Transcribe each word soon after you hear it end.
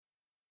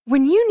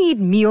When you need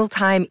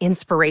mealtime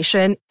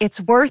inspiration,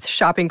 it's worth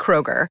shopping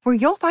Kroger, where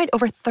you'll find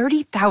over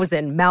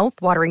 30,000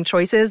 mouth-watering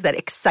choices that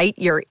excite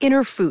your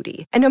inner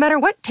foodie. And no matter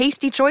what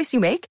tasty choice you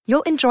make,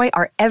 you'll enjoy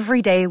our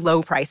everyday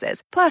low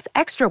prices, plus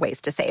extra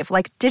ways to save,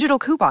 like digital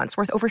coupons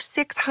worth over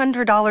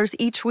 $600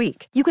 each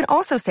week. You can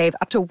also save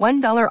up to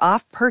 $1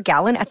 off per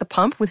gallon at the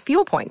pump with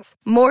fuel points.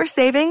 More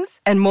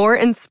savings and more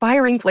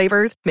inspiring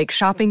flavors make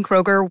shopping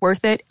Kroger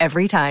worth it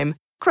every time.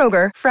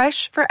 Kroger,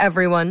 fresh for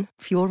everyone.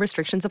 Fuel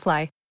restrictions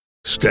apply.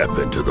 Step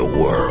into the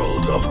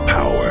world of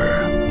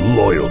power,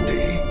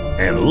 loyalty,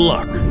 and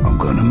luck. I'm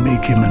gonna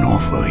make him an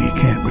offer he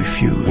can't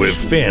refuse. With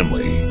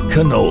family,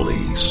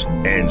 cannolis,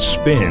 and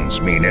spins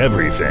mean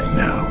everything.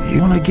 Now,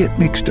 you wanna get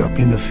mixed up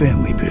in the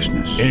family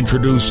business.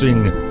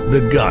 Introducing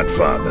The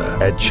Godfather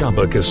at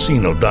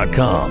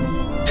ChumbaCasino.com.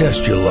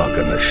 Test your luck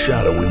in the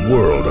shadowy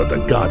world of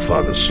The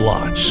Godfather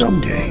slot.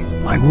 Someday,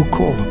 I will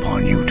call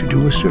upon you to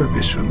do a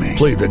service for me.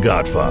 Play The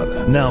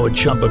Godfather, now at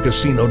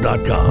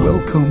ChumbaCasino.com.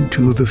 Welcome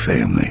to the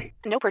family.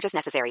 No purchase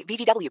necessary.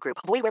 VGW Group.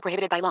 Void where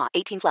prohibited by law.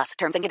 18 plus.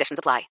 Terms and conditions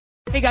apply.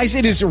 Hey guys,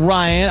 it is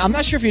Ryan. I'm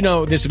not sure if you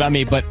know this about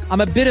me, but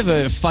I'm a bit of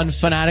a fun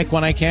fanatic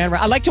when I can.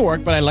 I like to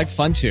work, but I like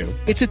fun too.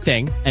 It's a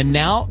thing. And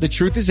now the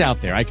truth is out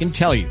there. I can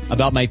tell you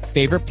about my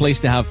favorite place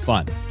to have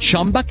fun.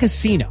 Chumba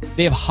Casino.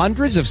 They have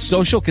hundreds of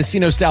social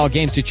casino style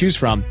games to choose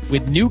from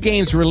with new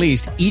games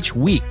released each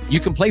week.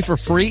 You can play for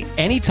free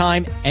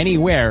anytime,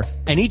 anywhere.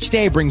 And each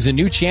day brings a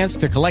new chance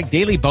to collect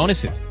daily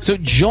bonuses. So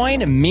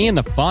join me in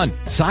the fun.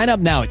 Sign up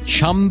now at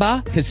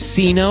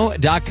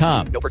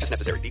ChumbaCasino.com. No purchase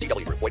necessary.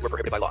 VGW Group. Void where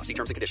prohibited by law. See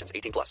terms and conditions.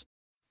 18 plus.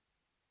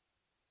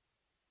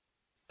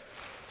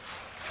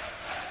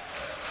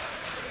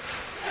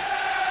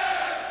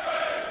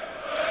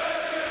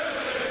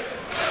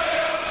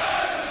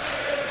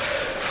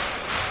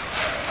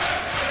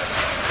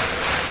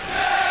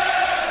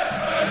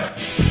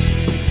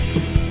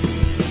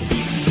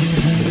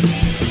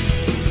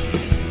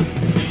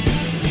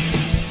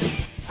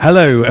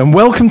 Hello and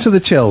welcome to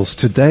the Chels.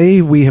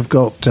 Today we have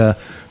got the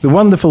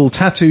wonderful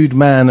tattooed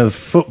man of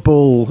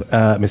football,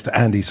 Mr.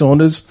 Andy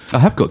Saunders. I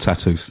have got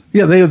tattoos.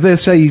 Yeah, they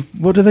say,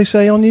 what do they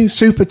say on you?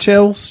 Super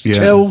Chels? Yeah,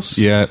 Chels?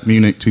 Yeah,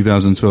 Munich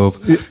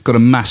 2012. Yeah. Got a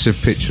massive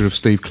picture of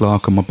Steve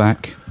Clarke on my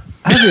back.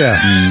 Have you?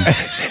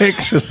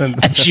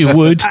 Excellent. As you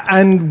would.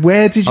 And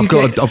where did you I've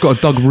got a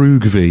Doug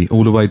Rugby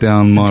all the way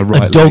down my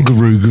right leg. Dog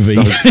Rugby.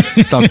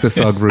 Doug the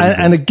Thug Rugby.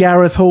 And a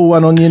Gareth Hall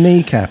one on your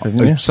kneecap,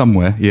 haven't you?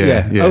 Somewhere,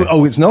 yeah.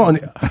 Oh, it's not?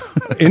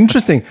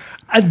 Interesting.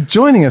 And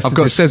joining us... I've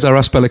got Cesar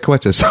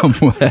Azpilicueta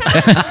somewhere.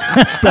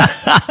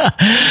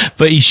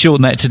 But he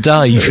shortened that to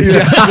Dave.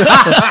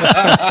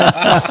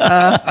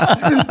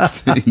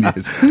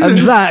 Genius.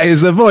 And that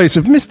is the voice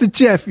of Mr.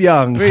 Jeff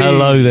Young.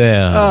 Hello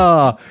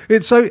there.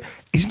 It's so...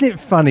 Isn't it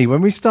funny, when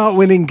we start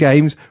winning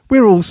games,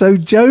 we're all so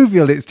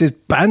jovial. It's just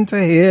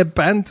banter here,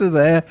 banter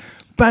there,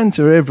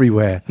 banter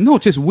everywhere.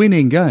 Not just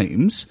winning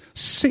games,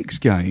 6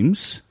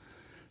 games,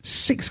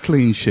 6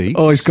 clean sheets.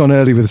 Oh, he's gone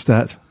early with the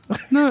stats.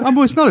 No,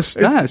 it's not a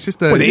stat. It's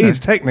just a... Well, it is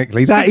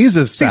technically. That is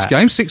a stat. 6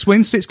 games, 6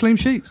 wins, 6 clean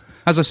sheets.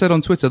 As I said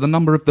on Twitter, the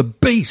number of the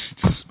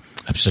beasts.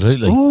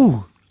 Absolutely.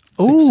 Ooh.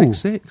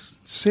 666.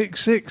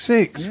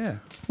 666. Yeah.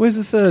 Where's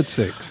the third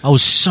 6? I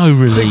was so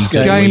relieved.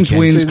 Games,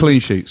 wins, clean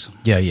sheets.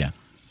 Yeah.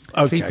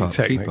 Okay, keep up,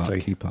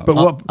 technically. keep up.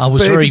 But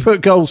if you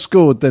put goals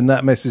scored, then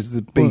that messes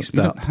the beast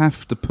up. You up. don't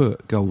have to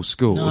put goals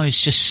scored. No, it's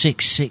just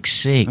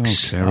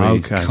 666.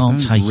 Okay.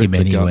 Can't take him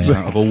anywhere.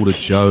 Out of all the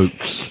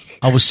jokes.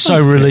 I was so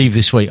relieved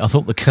this week. I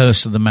thought the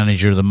curse of the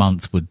manager of the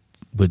month would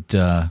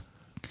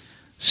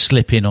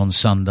slip in on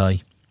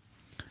Sunday.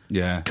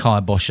 Yeah.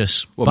 Kibosh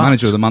us. Well,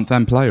 manager of the month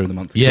and player of the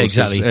month. Yeah,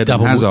 exactly.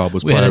 Hazard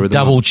was we player had a of the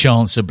double month.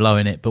 chance of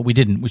blowing it, but we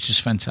didn't, which is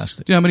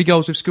fantastic. Do you know how many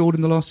goals we've scored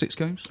in the last 6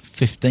 games?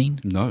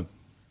 15? No.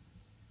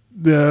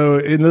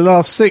 In the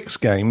last 6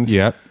 games?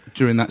 Yeah.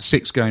 During that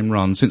 6-game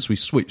run, since we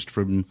switched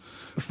from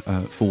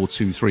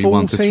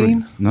 4-2-3-1 to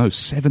 3. No,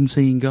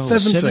 17 goals.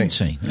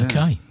 17. Yeah.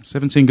 Okay.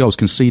 17 goals,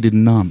 conceded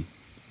none.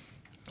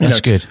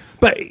 That's good.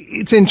 But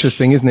it's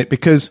interesting, isn't it?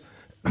 Because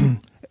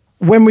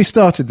when we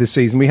started this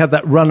season, we had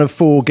that run of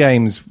 4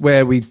 games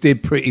where we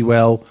did pretty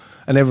well,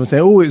 and everyone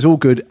said, oh, it's all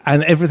good,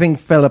 and everything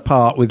fell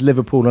apart with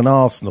Liverpool and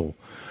Arsenal.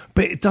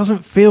 But it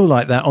doesn't feel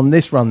like that on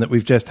this run that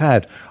we've just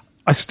had.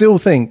 I still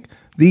think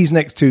these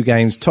next 2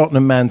 games,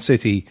 Tottenham, Man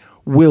City,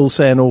 will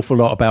say an awful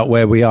lot about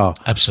where we are.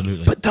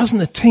 Absolutely. But doesn't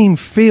the team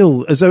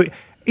feel as though...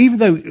 Even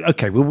though,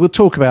 okay, we'll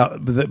talk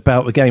about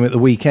the game at the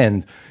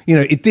weekend. You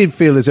know, it did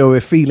feel as though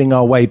we're feeling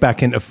our way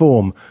back into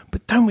form.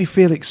 But don't we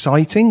feel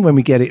exciting when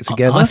we get it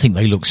together? I think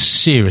they look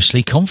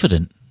seriously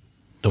confident,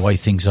 the way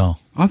things are.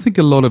 I think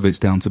a lot of it's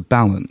down to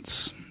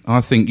balance.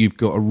 I think you've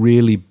got a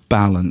really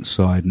balanced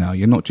side now.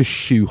 You're not just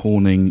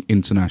shoehorning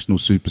international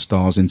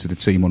superstars into the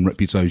team on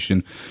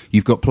reputation.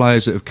 You've got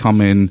players that have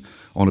come in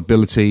on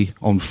ability,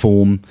 on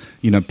form.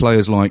 You know,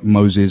 players like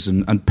Moses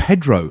and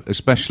Pedro,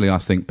 especially, I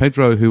think.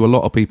 Pedro, who a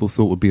lot of people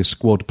thought would be a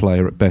squad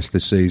player at best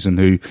this season,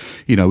 who,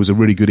 you know, was a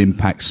really good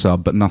impact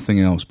sub, but nothing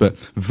else. But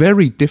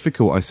very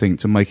difficult, I think,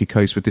 to make a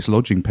case for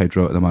dislodging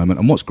Pedro at the moment.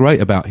 And what's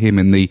great about him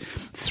in the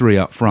three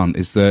up front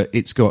is that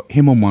it's got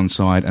him on one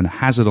side and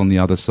Hazard on the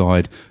other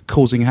side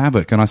causing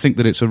havoc. And I think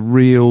that it's a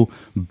real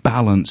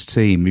balanced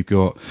team. You've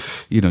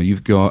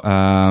got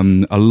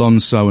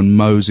Alonso and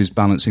Moses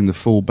balancing the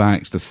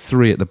full-backs. The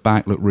three at the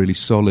back look really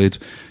solid.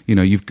 You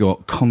know, you've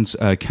got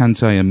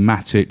Kante and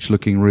Matic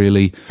looking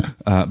really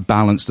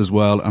balanced as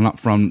well, and up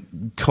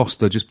front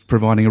Costa just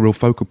providing a real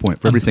focal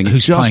point for everything.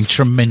 Who's playing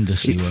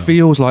tremendously well. It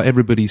feels like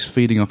everybody's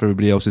feeding off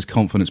everybody else's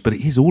confidence, but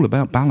it is all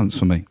about balance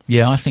for me.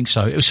 Yeah, I think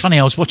so. It was funny,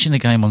 I was watching the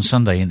game on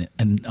Sunday,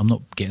 and I'm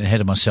not getting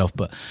ahead of myself,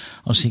 but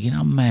I was thinking,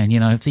 oh man, you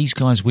know, if these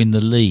guys win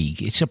the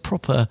league, it's a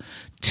proper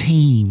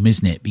team,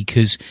 isn't it?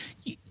 Because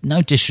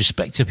no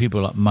disrespect to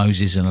people like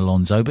Moses and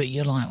Alonso, but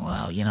you're like,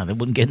 well, you know, they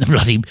wouldn't get in the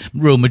bloody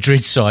Real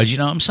Madrid side, you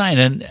know what I'm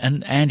saying?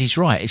 And Andy's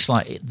right. It's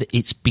like,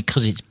 it's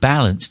because it's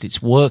balanced,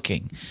 it's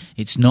working.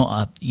 It's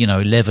not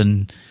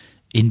 11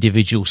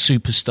 individual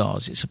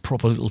superstars. It's a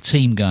proper little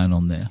team going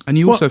on there. And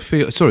you also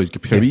feel,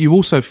 you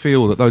also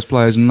feel that those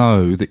players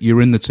know that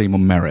you're in the team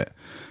on merit.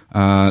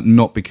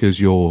 Not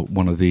because you're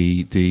one of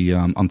the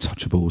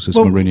untouchables, as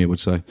Mourinho would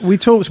say. We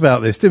talked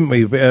about this, didn't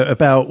we?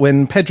 About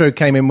when Pedro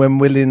came in when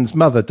Willian's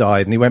mother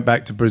died and he went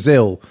back to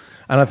Brazil.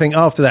 And I think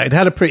after that, he'd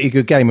had a pretty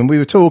good game. And we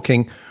were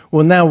talking,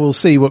 well, now we'll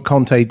see what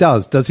Conte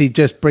does. Does he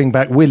just bring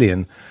back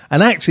Willian?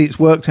 And actually, it's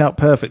worked out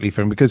perfectly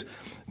for him because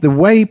the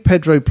way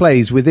Pedro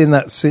plays within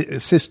that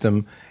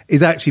system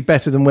is actually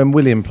better than when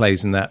Willian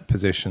plays in that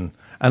position.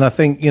 And I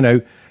think, you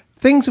know,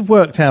 things have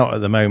worked out at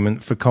the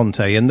moment for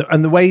Conte, and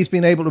the way he's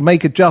been able to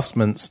make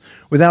adjustments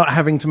without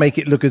having to make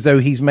it look as though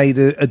he's made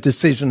a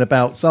decision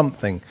about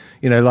something.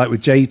 You know, like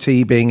with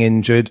JT being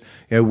injured,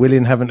 you know,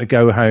 Willian having to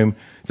go home.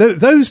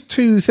 Those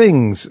two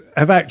things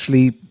have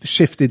actually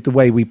shifted the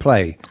way we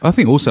play. I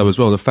think also as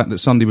well the fact that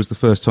Sunday was the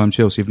first time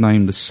Chelsea have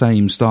named the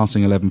same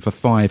starting 11 for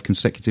 5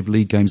 consecutive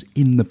league games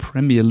in the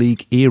Premier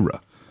League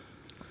era.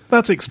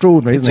 That's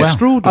extraordinary, isn't it?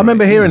 Extraordinary. I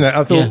remember hearing that.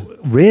 I thought,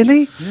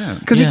 really? Yeah.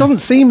 Because it doesn't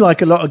seem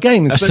like a lot of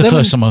games. That's the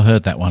first time I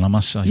heard that one, I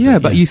must say. Yeah,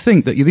 but you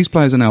think that these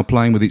players are now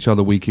playing with each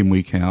other week in,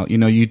 week out. You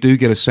know, you do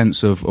get a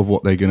sense of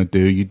what they're going to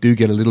do. You do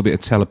get a little bit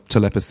of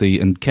telepathy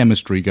and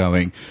chemistry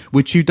going,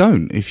 which you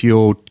don't if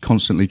you're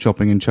constantly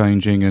chopping and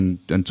changing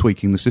and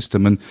tweaking the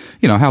system. And,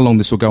 you know, how long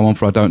this will go on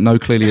for, I don't know.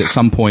 Clearly, at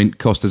some point,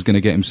 Costa's going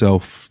to get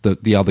himself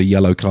the other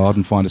yellow card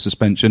and find a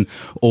suspension.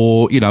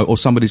 Or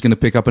somebody's going to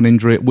pick up an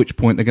injury, at which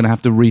point they're going to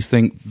have to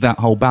rethink that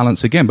whole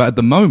balance again. But at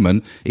the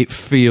moment, it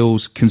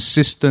feels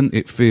consistent,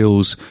 it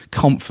feels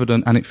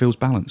confident, and it feels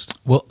balanced.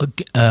 Well,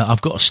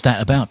 I've got a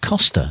stat about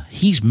Costa.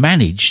 He's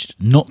managed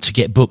not to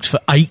get booked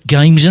for 8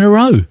 games in a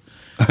row.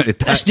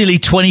 That's nearly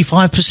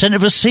 25%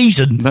 of a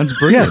season. That's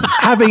brilliant.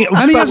 Yeah,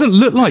 he hasn't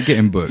looked like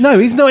getting booked. No,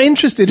 he's not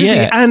interested, is he?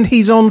 And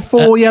he's on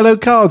 4 yellow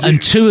cards.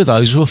 And 2 of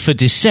those were for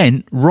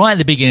dissent right at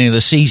the beginning of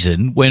the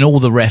season when all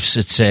the refs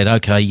had said,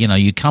 okay, you know,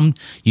 you come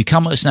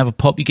at us and have a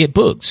pop, you get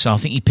booked. So I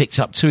think he picked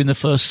up 2 in the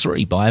first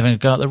 3 by having a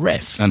go at the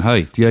ref. And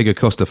hey, Diego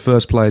Costa,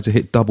 first player to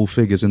hit double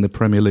figures in the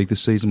Premier League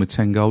this season with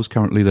 10 goals,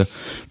 currently the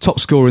top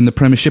scorer in the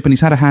Premiership, and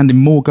he's had a hand in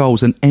more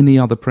goals than any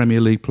other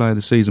Premier League player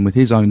this season with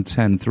his own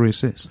 10, 3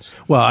 assists.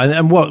 Well,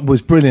 and what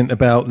was brilliant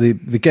about the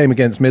game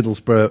against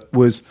Middlesbrough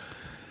was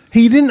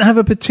he didn't have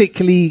a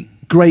particularly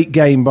great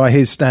game by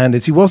his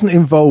standards. He wasn't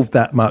involved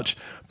that much,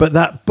 but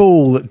that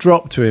ball that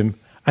dropped to him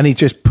and he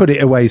just put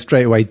it away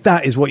straight away.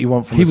 That is what you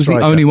want from a striker. He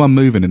was the only one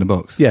moving in the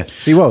box. Yeah,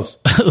 he was.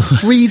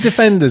 3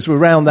 defenders were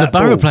around that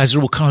ball. The Borough players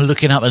are all kind of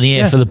looking up in the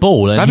air for the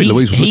ball. And David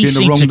Luiz was looking in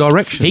the wrong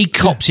direction. He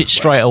cops it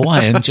straight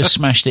away and just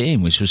smashed it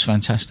in, which was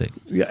fantastic.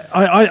 Yeah,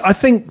 I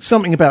think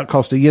something about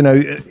Costa, you know,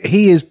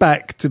 he is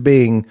back to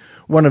being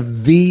one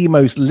of the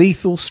most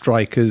lethal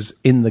strikers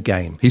in the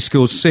game. He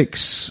scored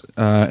 6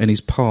 in his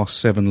past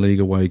 7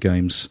 league away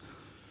games.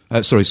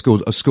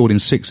 Scored in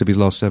 6 of his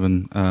last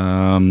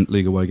 7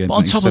 league away games. But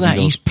on top of that,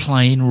 he's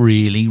playing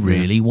really,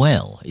 really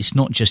well. It's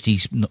not just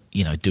he's not,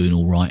 you know, doing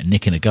all right and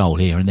nicking a goal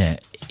here and there.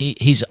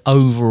 His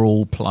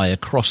overall play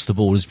across the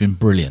ball has been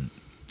brilliant.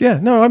 Yeah,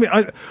 no, I mean,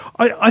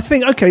 I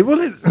think, okay, well,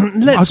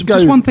 let's go.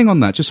 Just one thing on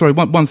that.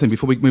 One thing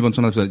before we move on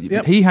to another episode.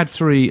 Yep. He had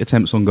 3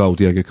 attempts on goal,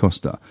 Diego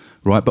Costa,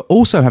 right? But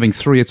also having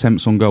 3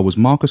 attempts on goal was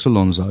Marcos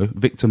Alonso,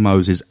 Victor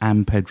Moses,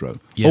 and Pedro.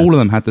 Yeah. All of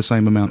them had the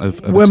same amount of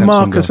attempts on goal.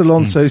 Marcos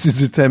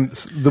Alonso's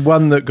attempts, the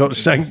one that got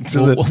shanked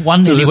to the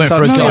one nearly went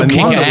for a goal kick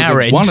at our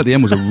end. One at the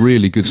end was a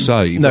really good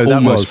save. No, that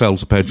almost fell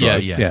to Pedro.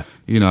 Yeah.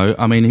 You know,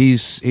 I mean,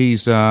 he's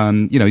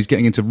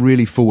getting into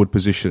really forward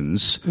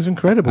positions. It was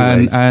incredible.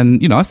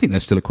 And you know, I think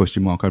there's still a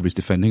question mark over his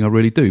defending. I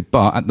really do.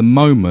 But at the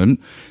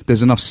moment,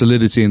 there's enough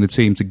solidity in the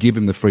team to give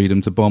him the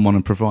freedom to bomb on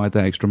and provide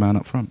that extra man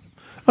up front.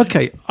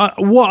 Okay,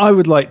 what I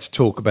would like to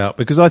talk about,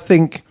 because I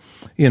think,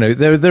 you know,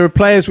 there are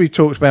players we've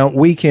talked about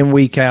week in,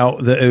 week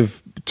out that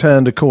have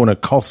turned a corner.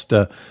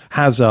 Costa,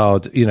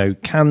 Hazard, you know,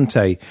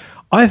 Kante.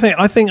 I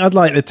think I'd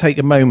like to take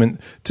a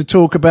moment to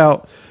talk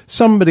about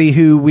somebody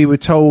who we were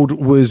told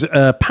was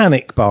a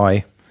panic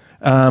buy,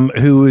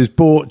 who was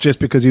bought just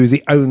because he was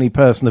the only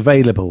person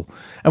available.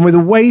 And with the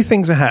way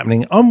things are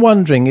happening, I'm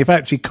wondering if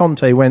actually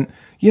Conte went,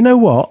 you know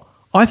what?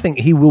 I think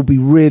he will be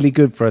really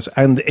good for us,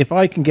 and if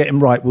I can get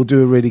him right, we'll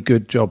do a really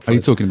good job for us. Are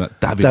you talking about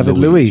David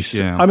Luiz?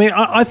 Yeah. I mean,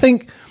 I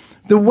think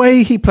the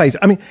way he plays,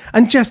 I mean,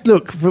 and just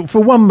look,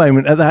 for one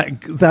moment at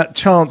that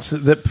chance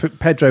that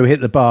Pedro hit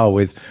the bar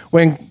with,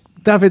 when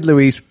David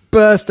Luiz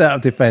burst out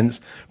of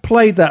defence,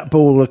 played that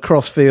ball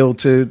across field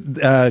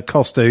to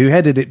Costa, who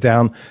headed it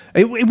down,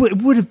 it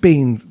would have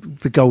been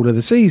the goal of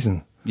the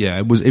season. Yeah,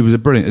 it was a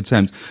brilliant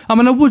attempt. I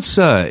mean, I would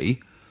say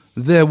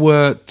there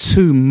were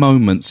two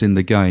moments in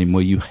the game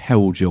where you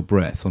held your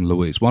breath on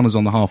Luiz. One was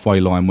on the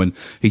halfway line when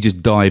he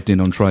just dived in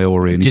on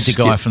Traore and he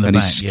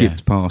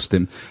skipped past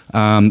him,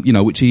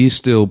 which he is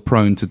still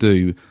prone to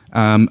do.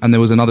 And there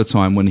was another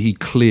time when he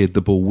cleared the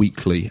ball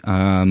weakly,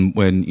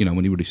 when he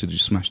really should have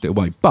just smashed it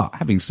away. But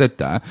having said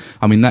that,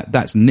 I mean,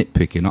 that's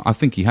nitpicking. I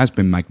think he has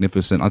been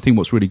magnificent. I think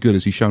what's really good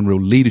is he's shown real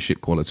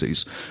leadership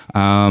qualities.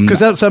 Because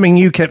that's something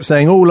you kept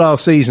saying all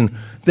last season.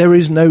 There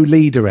is no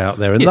leader out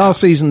there, and last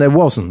season there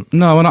wasn't.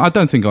 No, and I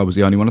don't think I was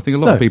the only one. I think a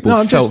lot of people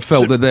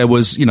felt that there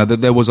was,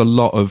 that there was a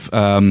lot of,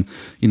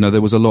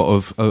 there was a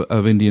lot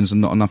of Indians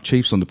and not enough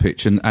Chiefs on the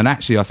pitch. And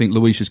actually, I think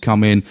Luiz has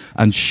come in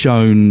and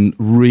shown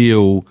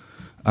real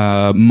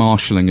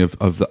marshalling of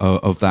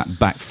that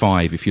back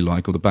five, if you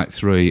like, or the back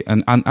three,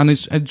 and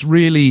it's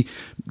really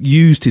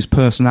used his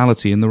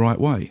personality in the right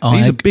way.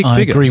 He's a big figure. I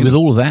agree with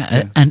all of that.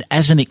 Yeah. And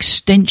as an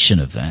extension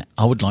of that,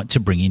 I would like to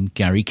bring in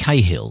Gary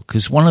Cahill,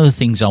 because one of the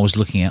things I was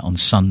looking at on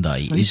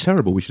Sunday he's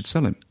terrible. We should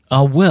sell him.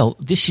 Oh, well,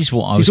 this is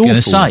what I was going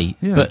to say.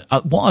 Yeah.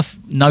 But what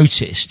I've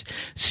noticed,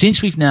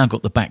 since we've now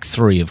got the back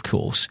three, of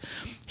course,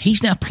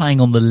 he's now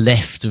playing on the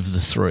left of the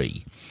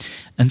three.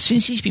 And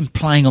since he's been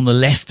playing on the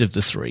left of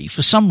the three,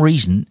 for some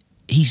reason,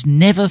 he's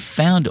never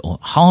found, or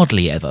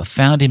hardly ever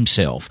found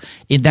himself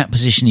in that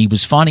position he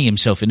was finding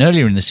himself in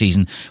earlier in the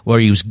season, where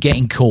he was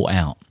getting caught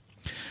out.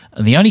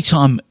 And the only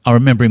time I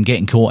remember him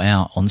getting caught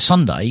out on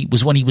Sunday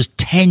was when he was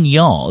 10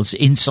 yards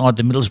inside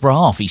the Middlesbrough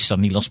half. He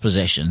suddenly lost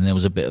possession and there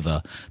was a bit of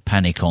a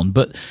panic on.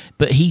 But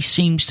he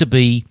seems to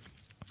be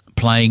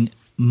playing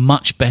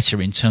much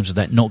better in terms of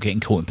that not getting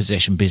caught in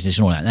possession business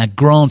and all that. Now,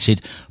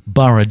 granted,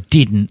 Borough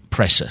didn't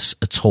press us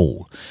at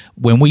all.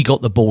 When we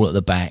got the ball at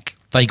the back,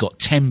 they got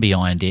 10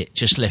 behind it,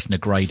 just left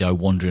Negredo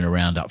wandering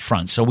around up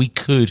front. So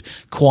weuld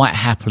quite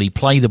happily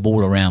play the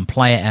ball around,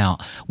 play it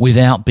out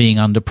without being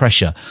under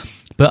pressure.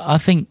 But I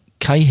think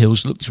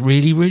Cahill's looked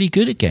really, really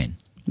good again.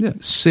 Yeah,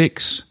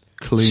 six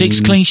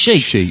clean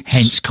sheets.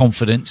 Hence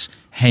confidence,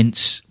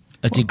 hence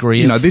a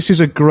degree of... this is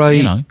a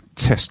great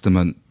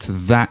testament to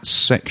that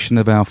section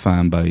of our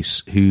fan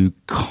base who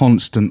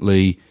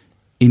constantly,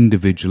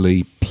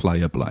 individually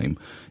player blame.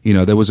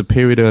 There was a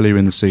period earlier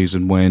in the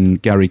season when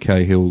Gary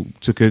Cahill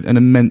took an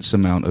immense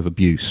amount of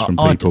abuse from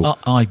people.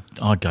 I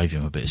gave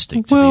him a bit of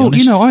stick, to be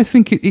honest. I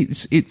think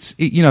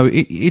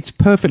it's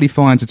perfectly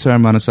fine to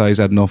turn around and say he's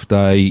had an off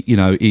day.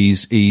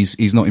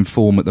 He's not in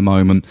form at the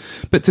moment.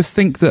 But to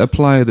think that a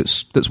player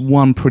that's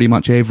won pretty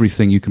much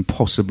everything you can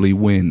possibly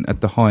win at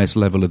the highest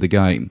level of the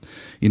game,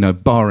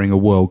 barring a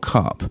World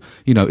Cup,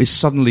 is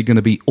suddenly going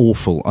to be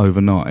awful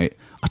overnight,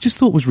 I just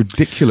thought was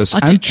ridiculous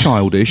and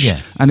childish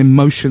and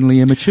emotionally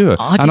immature.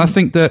 And I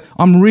think that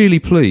I'm really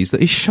pleased that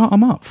he shut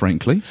him up,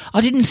 frankly. I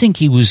didn't think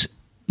he was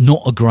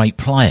not a great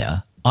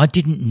player. I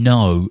didn't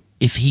know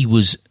if he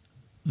was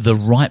the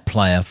right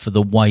player for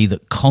the way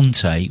that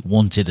Conte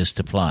wanted us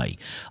to play.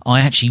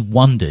 I actually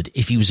wondered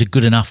if he was a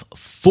good enough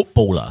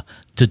footballer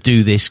to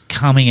do this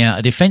coming out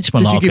of defence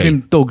malarkey. Did you give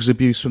him dogs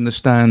abuse from the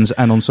stands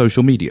and on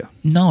social media?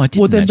 No, I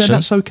didn't. Well, then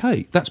that's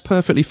okay. That's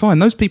perfectly fine.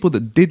 Those people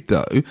that did,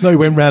 though... No, he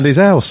went round his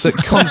house. That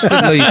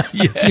constantly,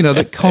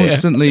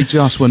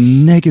 just were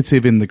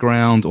negative in the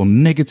ground or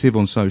negative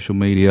on social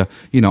media.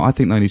 I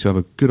think they need to have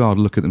a good hard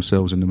look at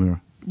themselves in the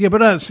mirror. Yeah, but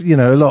that's,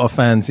 a lot of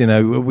fans,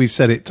 we've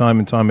said it time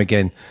and time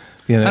again.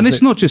 And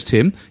it's not just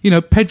him.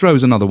 Pedro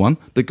is another one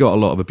that got a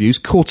lot of abuse.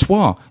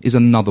 Courtois is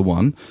another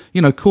one.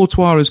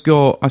 Courtois has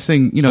got, I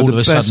think, all of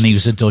a sudden he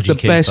was a dodgy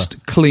keeper.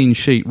 Best clean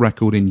sheet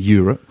record in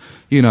Europe.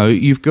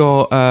 You've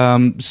got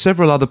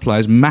several other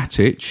players,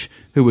 Matic,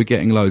 who were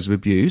getting loads of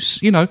abuse,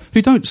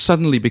 who don't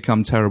suddenly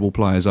become terrible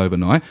players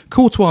overnight.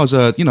 Courtois is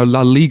a,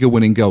 La Liga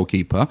winning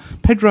goalkeeper.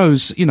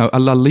 Pedro's, a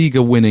La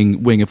Liga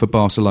winning winger for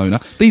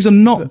Barcelona. These are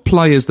not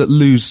players that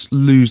lose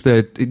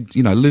their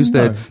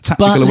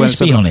tactical awareness.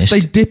 Let's be honest. They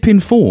dip in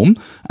form,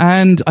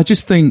 and I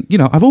just think,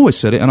 I've always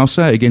said it, and I'll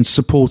say it again,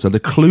 supporter. The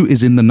clue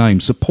is in the name.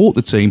 Support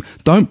the team.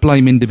 Don't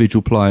blame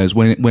individual players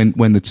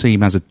when the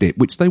team has a dip,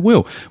 which they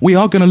will. We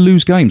are going to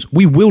lose games.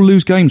 We will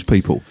lose games,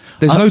 people.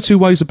 There's no two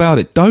ways about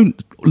it. Don't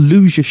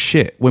lose your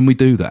shit when we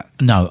do that.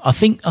 No, I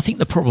think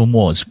the problem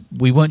was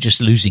we weren't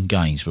just losing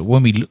games, but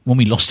when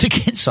we lost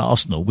against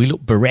Arsenal, we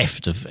looked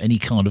bereft of any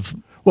kind of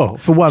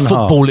for one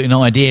footballing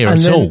idea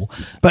at all.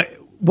 But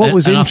what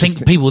was interesting, I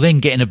think people then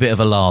getting a bit of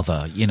a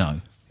lather,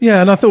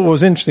 Yeah, and I thought what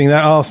was interesting,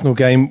 that Arsenal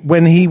game,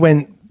 when he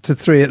went to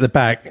 3 at the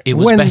back. It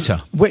was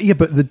better. Yeah,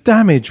 but the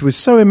damage was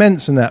so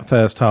immense in that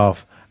first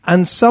half.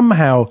 And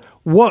somehow,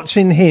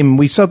 watching him,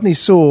 we suddenly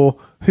saw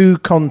who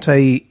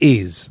Conte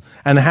is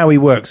and how he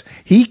works.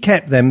 He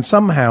kept them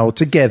somehow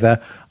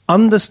together,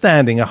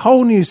 understanding a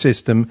whole new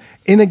system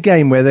in a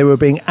game where they were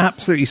being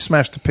absolutely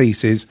smashed to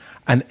pieces,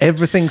 and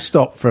everything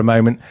stopped for a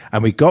moment.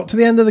 And we got to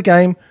the end of the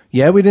game.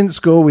 Yeah, we didn't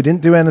score. We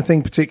didn't do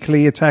anything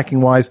particularly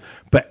attacking-wise,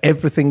 but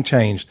everything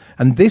changed.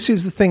 And this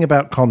is the thing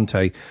about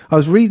Conte. I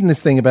was reading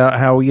this thing about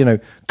how,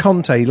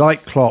 Conte,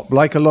 like Klopp,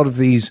 like a lot of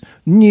these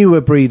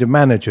newer breed of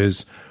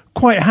managers,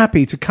 quite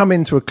happy to come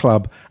into a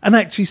club and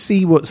actually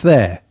see what's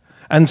there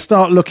and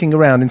start looking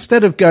around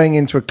instead of going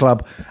into a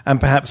club and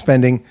perhaps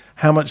spending,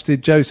 how much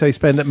did Jose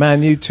spend at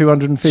Man U?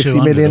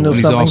 250 million or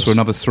something? He's asked for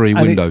another 3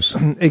 windows.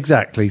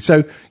 Exactly.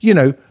 So,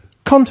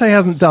 Conte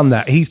hasn't done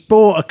that. He's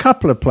bought a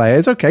couple of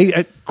players, okay,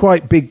 at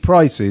quite big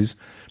prices,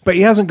 but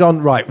he hasn't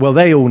gone, right, well,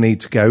 they all need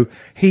to go.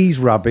 He's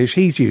rubbish.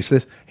 He's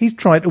useless. He's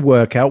tried to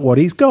work out what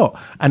he's got.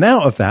 And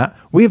out of that,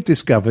 we have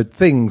discovered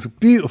things,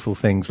 beautiful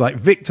things, like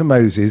Victor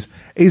Moses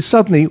is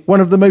suddenly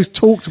one of the most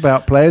talked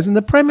about players in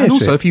the Premiership.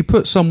 And also, if you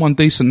put someone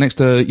decent next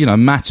to,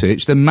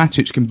 Matic, then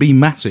Matic can be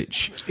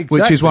Matic, exactly.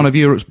 Which is one of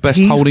Europe's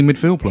best holding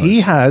midfield players. He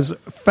has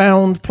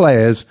found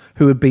players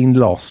who have been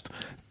lost.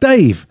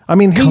 Dave, I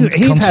mean,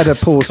 he'd had a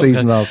poor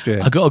season last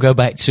year. I've got to go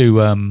back to...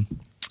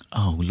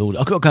 oh, Lord.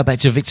 I've got to go back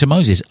to Victor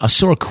Moses. I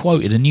saw a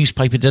quote in a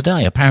newspaper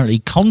today. Apparently,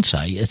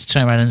 Conte has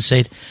turned around and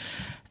said,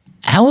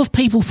 how have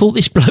people thought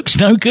this bloke's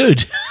no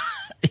good?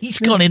 He's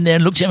gone in there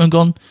and looked at him and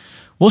gone,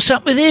 what's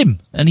up with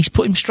him? And he's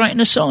put him straight in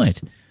the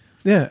side.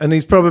 Yeah, and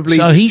he's probably...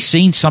 So he's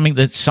seen something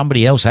that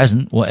somebody else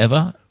hasn't,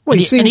 whatever. Well,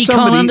 and he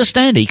can't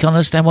understand it. He can't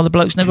understand why the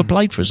bloke's never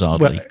played for us,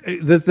 hardly.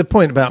 Well, the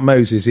point about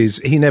Moses is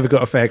he never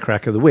got a fair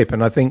crack of the whip,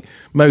 and I think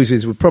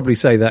Moses would probably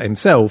say that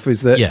himself,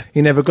 is that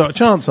he never got a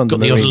chance under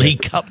the odd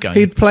League Cup going.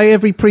 He'd play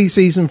every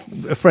pre-season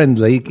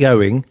friendly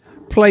going,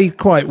 play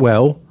quite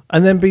well,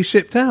 and then be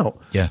shipped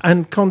out. Yeah.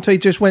 And Conte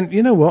just went,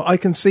 you know what, I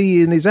can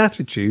see in his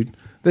attitude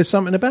there's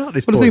something about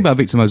this boy. But the thing about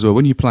Victor Moses,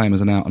 when you play him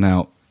as an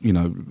out-and-out,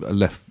 a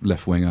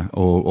left winger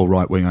or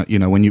right winger,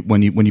 when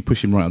you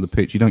push him right on the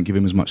pitch, you don't give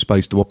him as much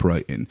space to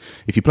operate in.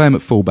 If you play him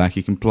at fullback,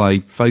 he can play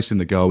facing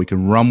the goal, he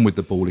can run with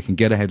the ball, he can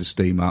get ahead of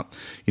steam up,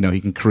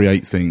 he can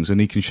create things, and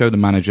he can show the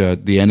manager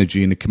the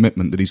energy and the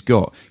commitment that he's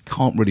got.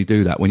 Can't really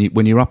do that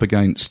when you're up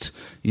against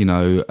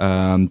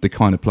the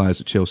kind of players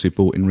that Chelsea have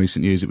bought in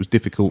recent years. It was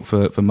difficult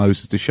for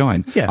Moses to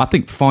shine. Yeah. I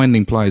think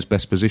finding players'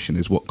 best position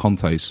is what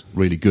Conte's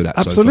really good at.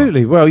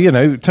 Absolutely. So far.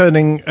 Well,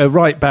 turning a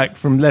right back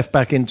from left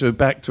back into a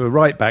back to a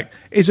right back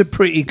is a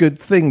pretty good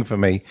thing for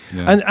me.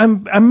 Yeah.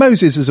 And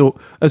Moses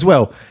as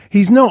well.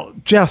 He's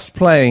not just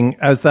playing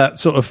as that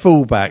sort of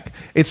fullback.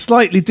 It's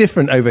slightly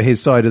different over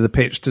his side of the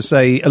pitch to,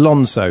 say,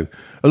 Alonso.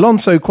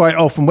 Alonso, quite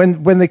often,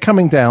 when they're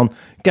coming down,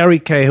 Gary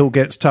Cahill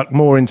gets tucked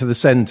more into the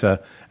centre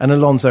and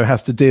Alonso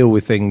has to deal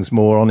with things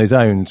more on his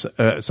own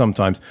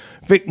sometimes.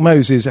 Vic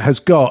Moses has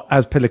got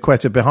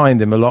Azpilicueta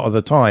behind him a lot of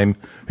the time,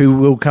 who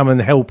will come and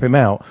help him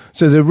out.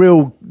 So there's a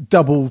real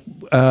double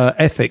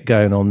ethic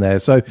going on there.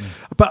 So,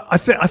 but I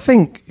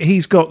think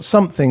he's got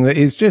something that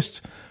is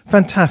just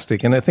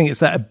fantastic, and I think it's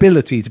that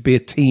ability to be a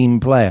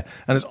team player.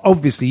 And it's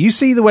obviously, you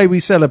see the way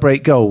we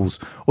celebrate goals,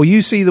 or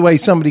you see the way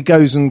somebody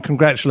goes and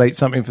congratulates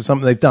something for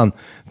something they've done.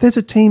 There's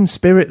a team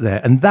spirit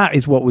there, and that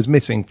is what was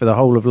missing for the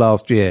whole of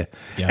last year.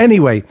 Yeah.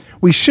 Anyway,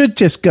 we should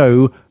just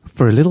go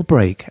for a little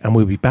break, and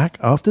we'll be back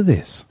after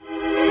this.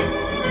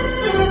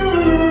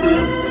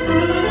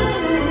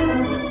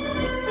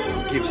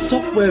 Give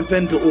software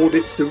vendor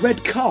audits the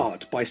red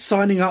card by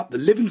signing up the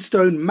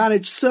Livingstone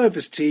Managed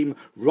Service Team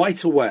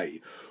right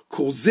away.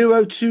 Call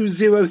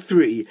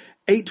 0203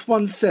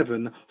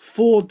 817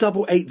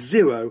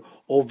 4880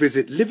 or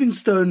visit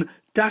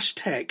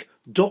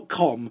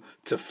livingstone-tech.com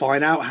to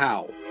find out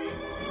how.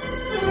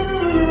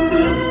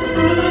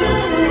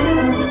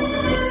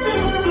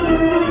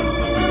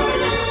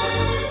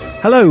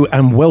 Hello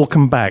and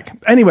welcome back.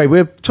 Anyway,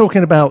 we're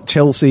talking about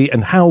Chelsea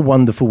and how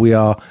wonderful we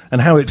are and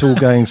how it's all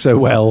going so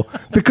well,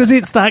 because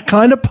it's that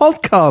kind of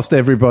podcast,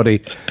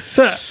 everybody.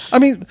 So, I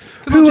mean...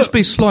 Can I just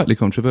be slightly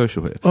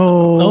controversial here?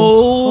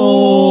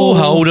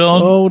 Hold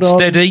on.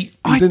 Steady.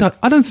 I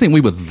don't think we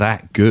were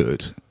that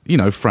good.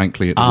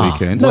 Frankly, at the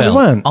weekend. No, we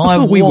weren't. I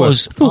thought we were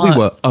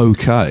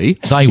okay.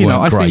 They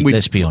weren't great,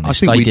 let's be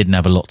honest. They didn't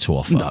have a lot to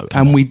offer. No,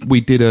 and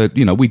we did a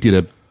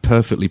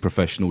perfectly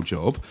professional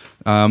job.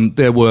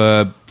 There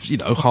were,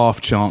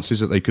 half chances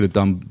that they could have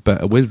done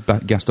better with.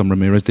 Gaston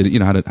Ramirez did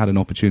it, had an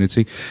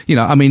opportunity.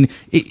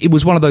 It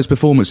was one of those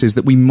performances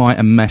that we might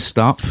have messed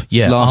up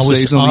last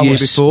season or the year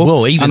before.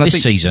 Well, even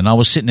this season, I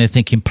was sitting there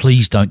thinking,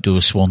 please don't do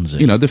a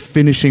Swansea. The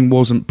finishing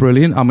wasn't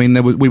brilliant.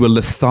 We were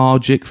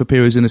lethargic for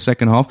periods in the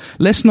second half.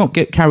 Let's not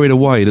get carried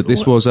away that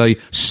this was a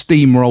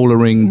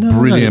steamrollering,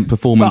 brilliant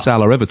performance a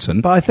la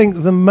Everton. But I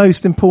think the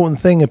most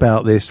important thing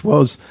about this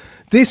was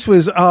This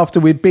was after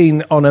we'd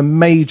been on a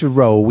major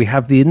roll. We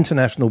had the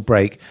international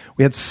break.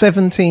 We had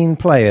 17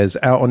 players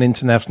out on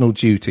international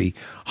duty,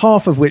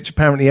 half of which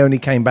apparently only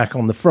came back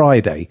on the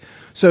Friday.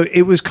 So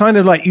it was kind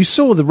of like you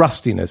saw the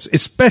rustiness,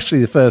 especially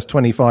the first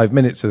 25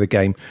 minutes of the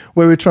game,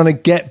 where we were trying to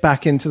get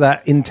back into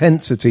that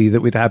intensity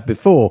that we'd had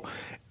before.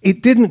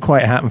 It didn't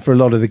quite happen for a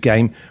lot of the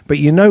game, but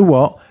you know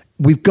what?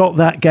 We've got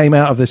that game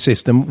out of the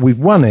system. We've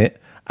won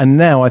it. And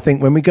now I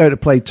think when we go to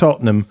play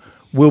Tottenham,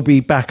 we'll be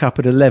back up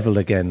at a level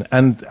again,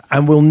 and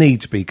we'll need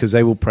to be because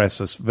they will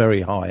press us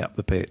very high up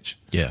the pitch.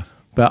 Yeah.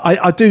 But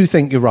I do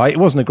think you're right. It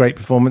wasn't a great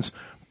performance,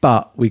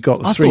 but we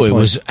got the 3 points. I thought it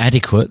was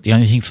adequate. The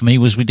only thing for me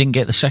was we didn't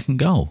get the second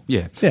goal.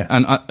 Yeah.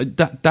 And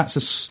that's a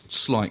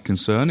slight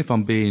concern if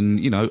I'm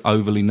being,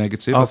 overly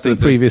negative. After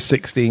the previous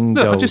 16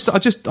 goals.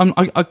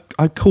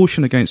 I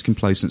caution against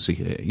complacency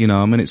here.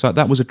 It's like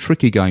that was a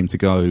tricky game to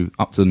go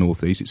up to the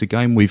North East. It's a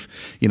game we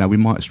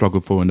might have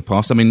struggled for in the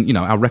past.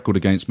 Our record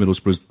against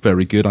Middlesbrough is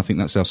very good. I think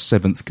that's our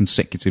 7th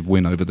consecutive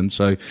win over them.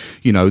 So,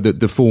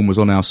 the form was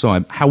on our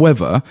side.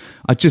 However,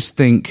 I just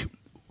think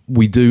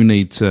we do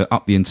need to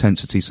up the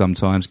intensity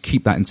sometimes,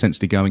 keep that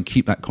intensity going,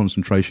 keep that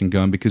concentration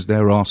going, because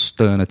there are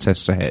sterner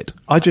tests ahead.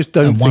 I just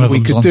don't think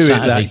we could do it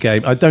that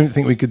game. I don't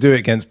think we could do it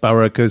against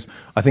Borough because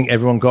I think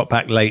everyone got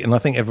back late and I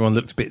think everyone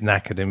looked a bit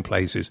knackered in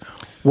places.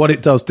 What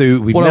it does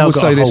do, we've now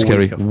got a whole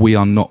Kerry, week of... we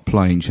are not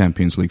playing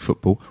Champions League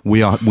football.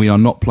 We are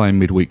not playing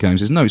midweek games.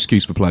 There's no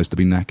excuse for players to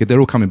be knackered. They're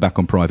all coming back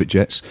on private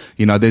jets.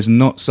 They're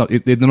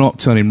not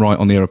turning right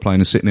on the aeroplane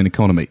and sitting in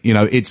economy.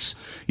 It's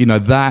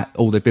that,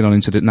 or they've been on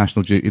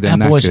international duty. They're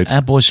knackered.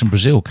 Our boys from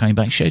Brazil came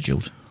back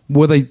scheduled.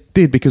 Well, they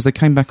did because they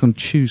came back on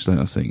Tuesday,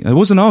 I think. There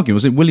was an argument.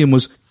 Was it William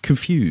was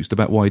confused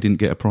about why he didn't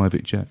get a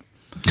private jet?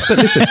 But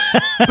listen,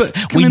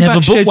 we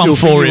never booked one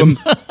for him.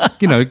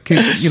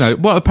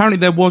 Well, apparently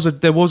there was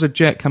a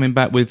jet coming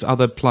back with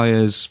other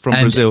players from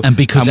Brazil, and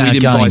because we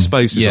didn't buy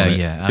spaces on it,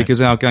 yeah,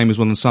 because our game was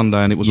on Sunday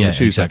and it was on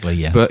Tuesday. Exactly,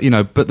 yeah. But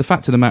but the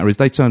fact of the matter is,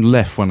 they turn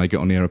left when they get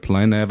on the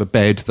aeroplane. They have a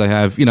bed. They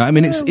have,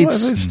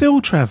 it's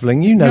still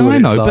travelling. What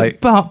it's like.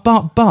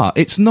 But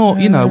it's not.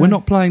 We're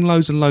not playing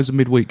loads and loads of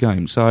midweek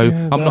games. So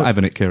I'm not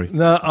having it, Kerry.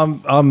 No,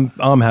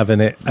 I'm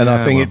having it, and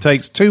I think it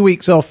takes 2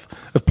 weeks off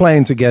of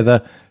playing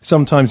together.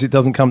 Sometimes it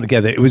doesn't come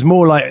together. It was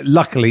more like,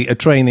 luckily, a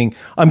training.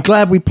 I'm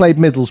glad we played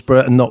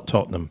Middlesbrough and not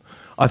Tottenham.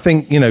 I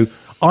think,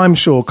 I'm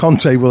sure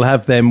Conte will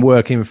have them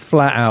working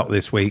flat out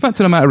this week. The fact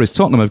of the matter is,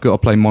 Tottenham have got to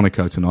play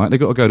Monaco tonight. They've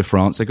got to go to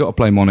France. They've got to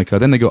play Monaco.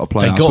 Then they've got to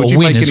play us. They've got to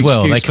win as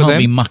well. They can't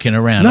be mucking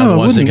around. No,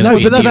 otherwise they're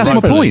going to but that's my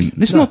point.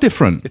 It's not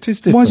different. It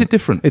is different. Why is it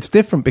different? It's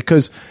different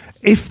because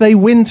if they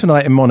win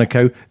tonight in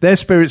Monaco, their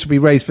spirits will be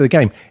raised for the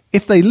game.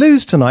 If they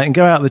lose tonight and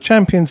go out of the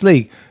Champions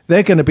League,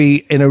 they're going to be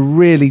in a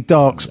really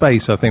dark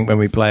space, I think, when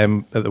we play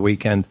them at the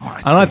weekend.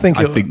 I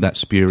think that's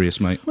spurious,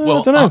 mate. Well,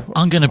 I don't know.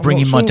 I'm going to bring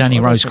in my Danny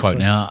Rose quote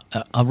now.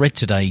 I read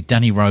today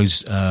Danny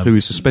Rose... who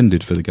is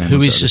suspended for the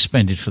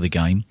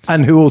game.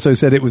 And who also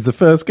said it was the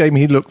first game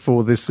he looked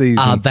for this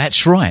season.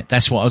 That's right.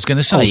 That's what I was going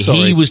to say.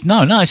 Sorry.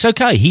 No, it's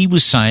okay. He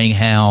was saying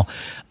how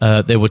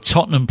there were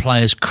Tottenham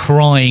players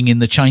crying in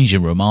the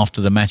changing room after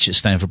the match at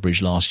Stamford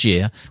Bridge last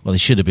year. Well, they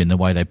should have been the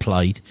way they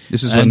played.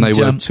 This is when they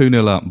were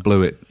 2-0 up and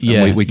blew it.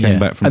 And we came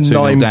back from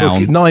 2-0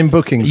 down. 9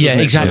 bookings. Yeah,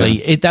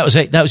 exactly. Yeah. That was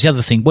the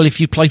other thing. Well, if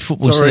you played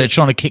football, so they're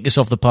trying to kick us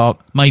off the park,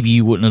 maybe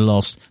you wouldn't have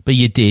lost, but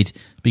you did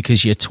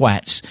because you're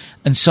twats.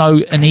 And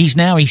he's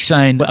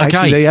saying, but okay,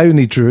 actually they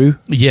only drew.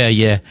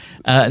 Yeah.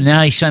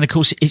 Now he's saying, of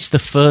course, it's the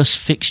first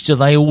fixture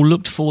they all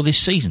looked for this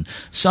season.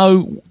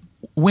 So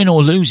win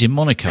or lose in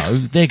Monaco,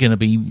 they're going to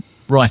be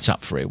right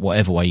up for it,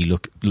 whatever way you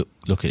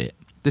look at it.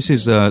 This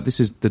is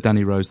the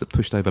Danny Rose that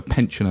pushed over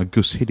pensioner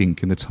Gus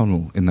Hiddink in the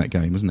tunnel in that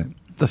game, isn't it?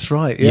 That's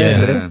right.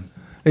 Yeah.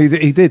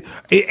 He did.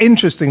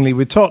 Interestingly,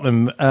 with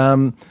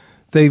Tottenham,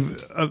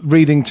 they've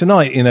reading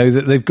tonight,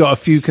 that they've got a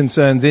few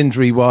concerns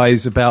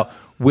injury-wise about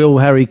will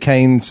Harry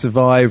Kane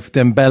survive?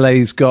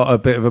 Dembele's got a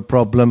bit of a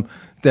problem.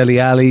 Dele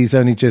Alli's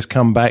only just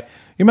come back.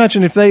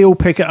 Imagine if they all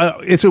pick it up.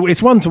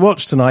 It's one to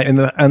watch tonight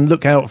and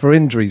look out for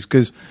injuries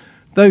because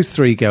those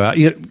three go out.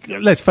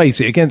 Let's face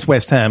it, against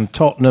West Ham,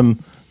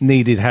 Tottenham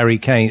needed Harry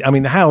Kane. I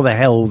mean, how the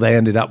hell they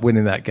ended up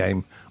winning that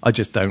game, I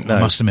just don't know. I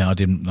must admit, I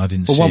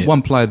didn't see it.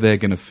 One player they're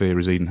going to fear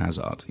is Eden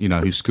Hazard,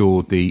 who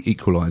scored the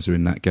equaliser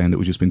in that game that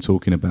we've just been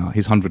talking about.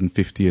 His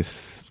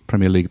 150th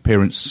Premier League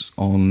appearance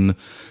on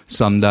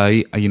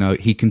Sunday.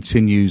 He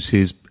continues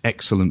his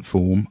excellent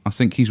form. I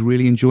think he's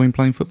really enjoying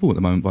playing football at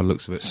the moment by the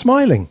looks of it.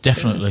 Smiling.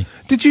 Definitely.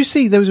 Did you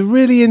see, there was a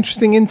really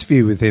interesting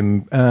interview with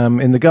him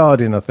in The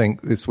Guardian, I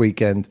think, this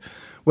weekend,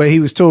 where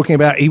he was talking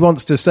about he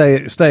wants to stay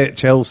at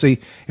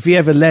Chelsea. If he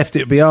ever left, it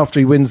would be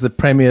after he wins the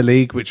Premier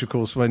League, which, of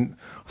course, when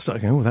I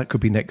started going, that could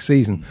be next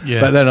season.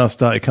 Yeah. But then I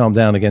started to calm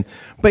down again.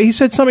 But he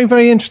said something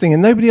very interesting,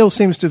 and nobody else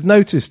seems to have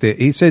noticed it.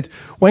 He said,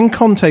 when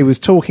Conte was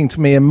talking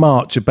to me in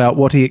March about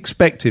what he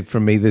expected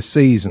from me this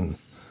season,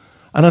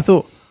 and I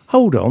thought,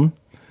 hold on.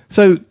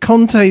 So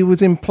Conte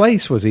was in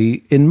place, was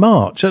he, in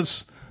March?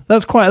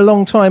 That's quite a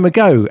long time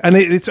ago. And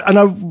and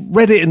I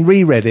read it and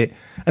reread it,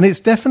 And it's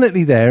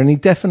definitely there, and he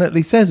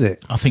definitely says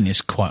it. I think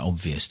it's quite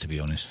obvious, to be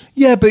honest.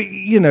 Yeah, but,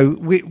 we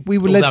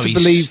were led to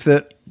believe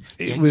that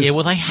it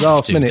was they have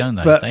last to, minute. don't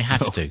they? But, They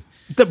have to.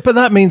 But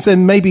that means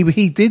then maybe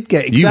he did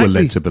get exactly... You were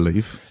led to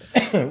believe.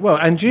 Well,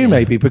 and you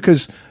maybe,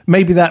 because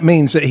maybe that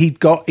means that he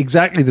got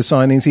exactly the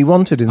signings he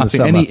wanted in the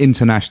summer. I think any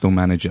international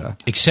manager...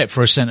 Except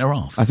for a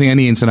centre-half. I think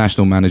any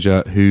international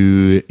manager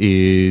who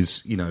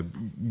is,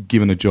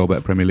 given a job at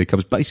a Premier League club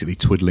is basically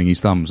twiddling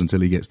his thumbs until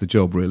he gets the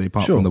job, really,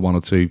 apart from the one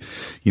or two,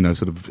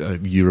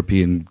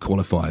 European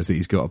qualifiers that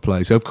he's got to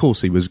play. So, of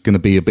course, he was going to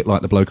be a bit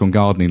like the bloke on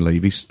gardening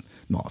leave. He's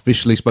not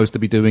officially supposed to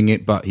be doing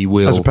it, but he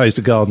will. As opposed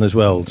to Garden as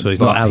well, so he's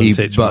not Alan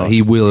Titchmarsh. But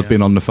he will have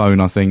been on the phone,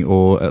 I think,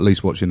 or at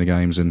least watching the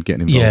games and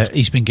getting involved. Yeah,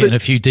 he's been getting a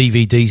few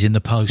DVDs in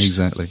the post.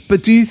 Exactly.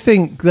 But do you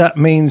think that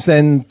means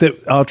then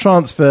that our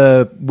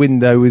transfer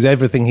window was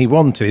everything he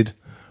wanted,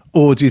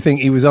 or do you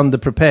think he was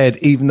underprepared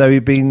even though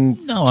he'd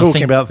been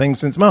talking about things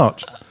since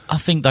March? I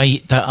think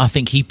I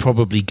think he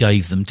probably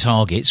gave them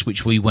targets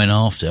which we went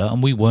after,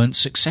 and we weren't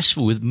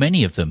successful with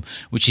many of them,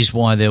 which is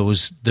why there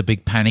was the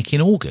big panic in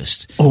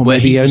August. Or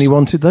maybe he only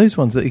wanted those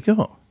ones that he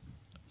got.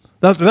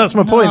 That's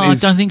my point. I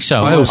don't think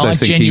so. I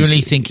genuinely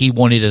think he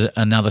wanted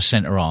another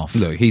centre half.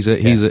 Look, he's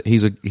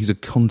a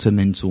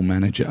continental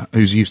manager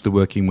who's used to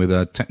working with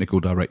a technical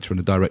director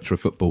and a director of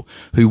football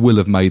who will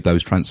have made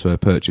those transfer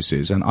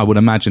purchases. And I would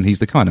imagine he's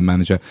the kind of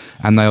manager,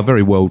 and they are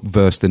very well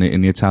versed in it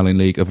in the Italian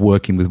league, of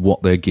working with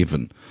what they're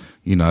given.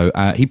 He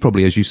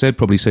probably, as you said,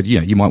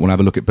 you might want to have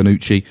a look at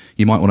Bonucci.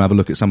 You might want to have a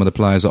look at some of the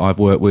players that I've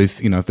worked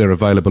with. If they're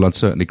available, I'd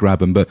certainly grab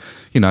them. But,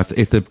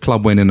 if the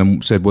club went in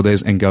and said, well,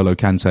 there's N'Golo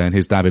Kante and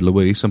here's David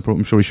Luiz,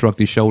 I'm sure he shrugged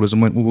his shoulders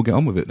and went, well, we'll get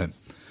on with it then.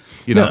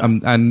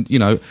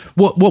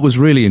 What was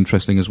really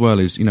interesting as well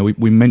is,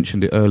 we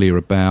mentioned it earlier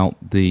about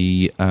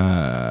the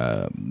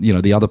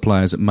other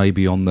players that may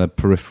be on the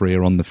periphery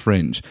or on the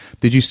fringe.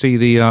 Did you see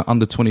the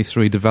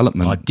under-23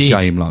 development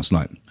game last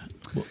night?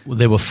 Well,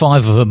 there were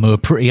 5 of them who were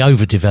pretty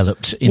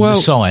overdeveloped in the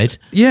side.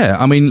 Yeah,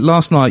 I mean,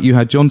 last night you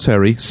had John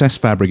Terry,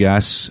 Cesc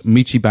Fabregas,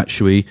 Michy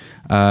Batshuayi,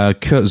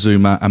 Kurt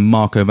Zouma and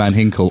Marco van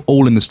Ginkel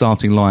all in the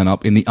starting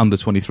lineup in the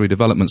under-23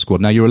 development squad.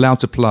 Now, you're allowed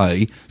to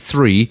play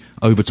 3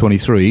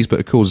 over-23s,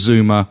 but of course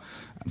Zouma,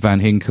 Van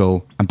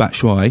Ginkel and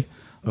Batshuayi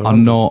are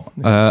not,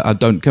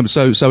 don't come.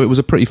 So it was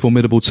a pretty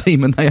formidable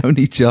team, and they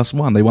only just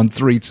won. They won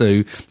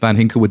 3-2, Van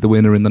Ginkel with the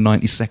winner in the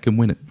 92nd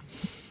minute.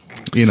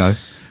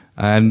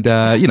 And,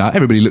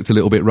 everybody looked a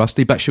little bit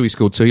rusty. Batshuayi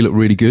scored 2. He looked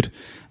really good.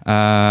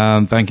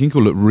 Van Ginkel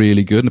looked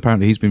really good, and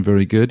apparently he's been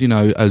very good.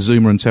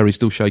 Zouma and Terry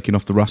still shaking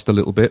off the rust a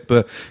little bit.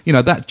 But,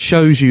 that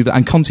shows you that...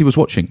 And Conte was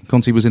watching.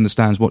 Conte was in the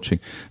stands watching.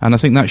 And I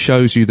think that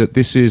shows you that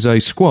this is a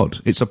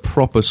squad. It's a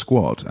proper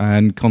squad.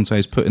 And Conte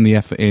is putting the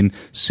effort in,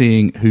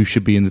 seeing who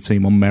should be in the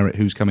team on merit,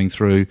 who's coming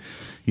through,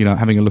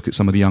 having a look at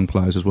some of the young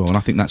players as well. And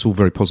I think that's all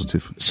very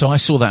positive. So I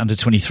saw that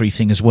under-23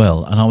 thing as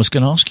well. And I was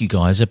going to ask you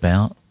guys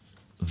about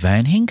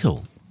Van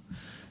Ginkel.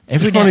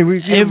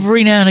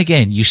 Every now and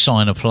again, you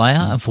sign a player,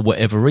 and for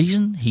whatever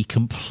reason, he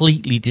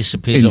completely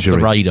disappears off the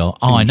radar.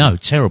 Oh, I know,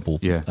 terrible.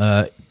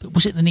 Yeah.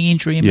 Was it the knee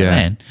injury in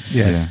Milan?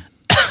 Yeah.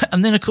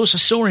 And then, of course, I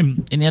saw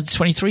him in the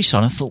under-23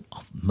 side. I thought,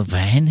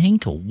 Van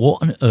Ginkel,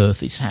 what on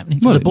earth is happening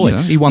to the boy?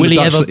 He won the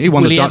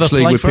Dutch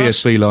League with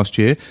PSV last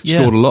year,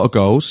 scored a lot of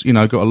goals,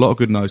 got a lot of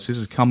good notices,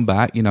 has come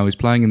back, he's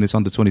playing in this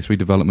under-23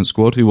 development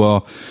squad who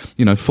are,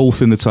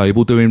 4th in the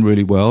table, doing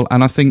really well.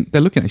 And I think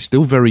they're looking at, he's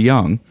still very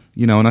young,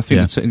 and I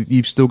think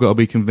you've still got to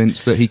be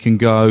convinced that he can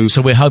go.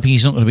 So we're hoping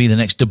he's not going to be the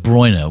next De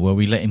Bruyne, where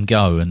we let him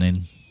go and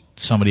then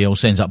somebody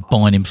else ends up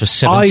buying him for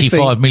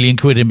 75 million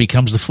quid and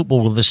becomes the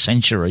footballer of the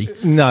century.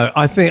 No,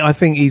 I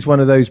think he's one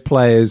of those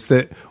players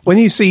that when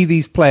you see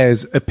these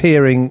players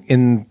appearing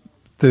in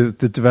the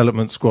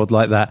development squad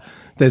like that,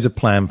 there's a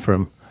plan for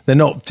them. They're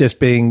not just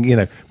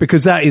being,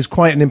 because that is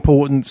quite an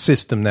important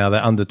system now,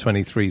 that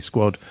under-23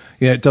 squad.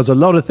 It does a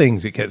lot of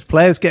things. It gets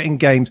players getting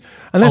games.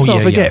 And let's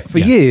not forget, for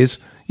years,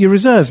 your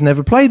reserves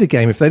never played a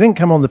game. If they didn't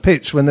come on the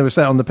pitch when they were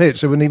sat on the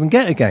pitch, they wouldn't even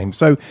get a game.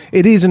 So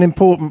it is an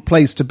important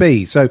place to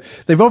be. So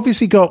they've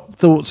obviously got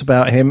thoughts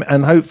about him,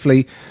 and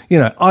hopefully,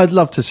 I'd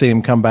love to see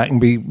him come back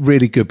and be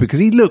really good, because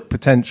he looked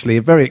potentially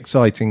a very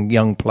exciting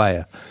young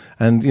player.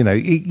 And,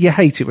 you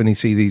hate it when you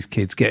see these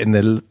kids getting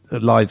their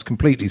lives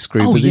completely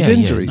screwed with these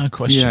injuries. No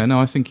question. Yeah, no,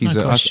 I think he's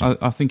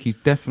I think he's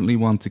definitely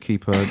one to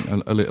keep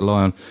a little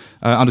eye on.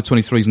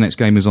 Under-23's next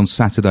game is on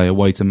Saturday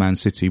away to Man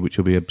City, which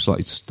will be a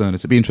slightly sterner.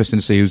 It'll be interesting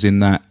to see who's in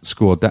that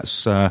squad.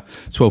 That's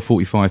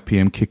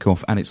 12:45pm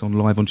kickoff, and it's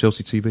live on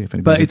Chelsea TV, if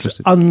anybody's But it's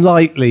interested.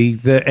 unlikely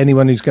that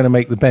anyone who's going to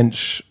make the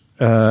bench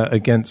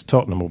against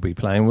Tottenham will be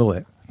playing, will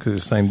it? Because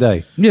it's the same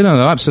day. Yeah,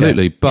 no,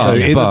 absolutely. Yeah. But so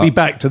it'll be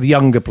back to the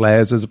younger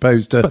players as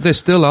opposed to. But there's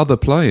still other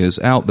players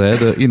out there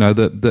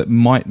that that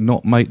might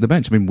not make the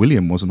bench. I mean,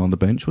 William wasn't on the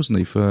bench, wasn't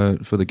he, for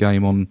the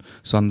game on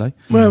Sunday?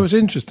 Well, it was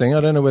interesting.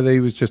 I don't know whether he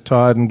was just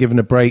tired and given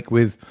a break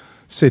with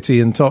City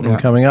and Tottenham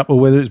coming up, or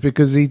whether it's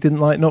because he didn't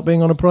like not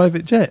being on a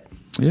private jet.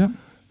 Yeah.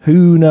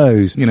 Who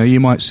knows? You know, you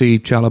might see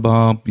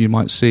Chalabar, you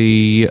might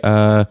see,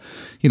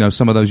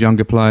 some of those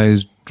younger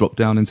players drop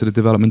down into the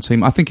development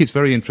team. I think it's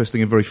very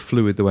interesting and very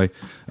fluid the way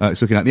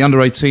it's looking at. The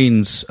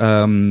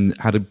under-18s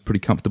had a pretty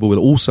comfortable win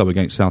also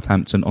against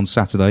Southampton on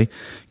Saturday,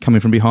 coming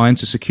from behind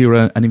to secure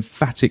an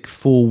emphatic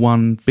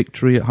 4-1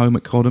 victory at home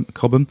at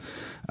Cobham.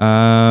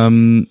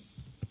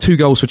 2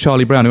 goals for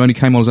Charlie Brown, who only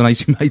came on as an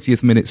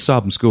 80th minute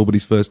sub and scored with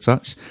his first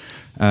touch.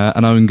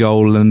 An own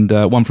goal, and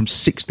one from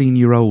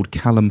 16-year-old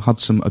Callum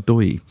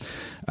Hudson-Odoi.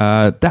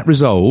 That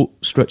result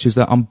stretches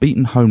that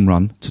unbeaten home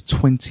run to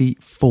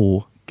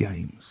 24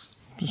 games.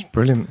 It's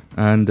brilliant.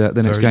 And their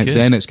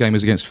next game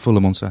is against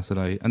Fulham on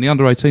Saturday. And the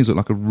under-18s look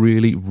like a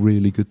really,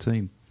 really good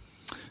team.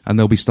 And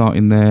they'll be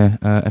starting their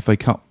FA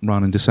Cup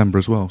run in December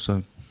as well.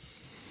 So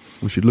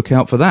we should look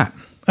out for that.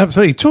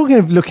 Absolutely. Talking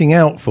of looking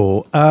out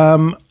for,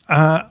 I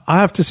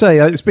have to say,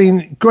 it's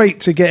been great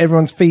to get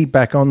everyone's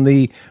feedback on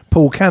the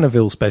Paul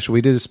Canaville special.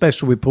 We did a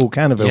special with Paul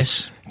Canaville.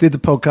 Yes. Did the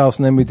podcast,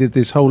 and then we did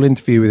this whole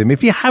interview with him.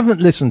 If you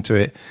haven't listened to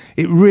it,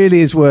 it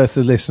really is worth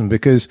a listen,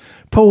 because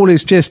Paul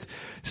is just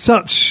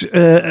such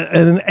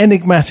an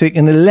enigmatic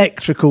and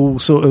electrical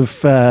sort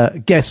of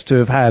guest to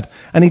have had,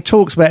 and he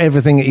talks about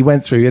everything that he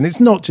went through, and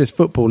it's not just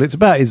football, it's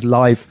about his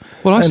life.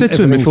 Well, I said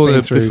to him before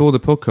the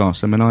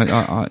podcast, I mean,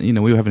 I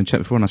we were having a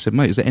chat before, and I said,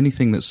 mate, is there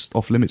anything that's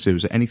off limits here?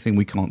 Is there anything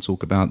we can't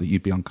talk about that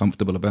you'd be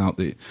uncomfortable about?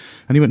 And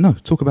he went, no,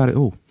 talk about it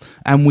all.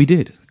 And we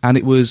did. And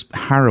it was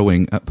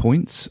harrowing at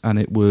points, and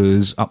it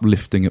was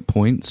uplifting at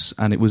points,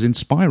 and it was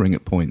inspiring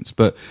at points.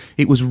 But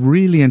it was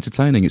really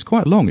entertaining. It's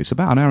quite long. It's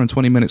about an hour and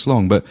 20 minutes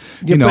long. But,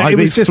 it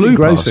was just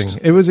engrossing. Past.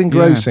 It was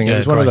engrossing. Yeah, it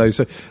was one of those.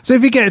 So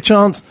if you get a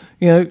chance,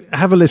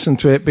 have a listen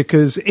to it,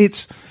 because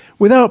it's...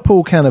 Without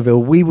Paul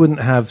Canaville, we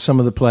wouldn't have some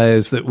of the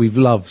players that we've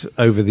loved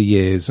over the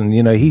years. And,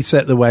 he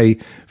set the way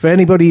for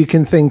anybody you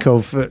can think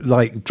of,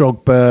 like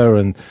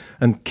Drogba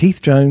and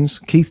Keith Jones,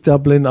 Keith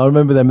Dublin. I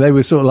remember them. They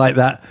were sort of like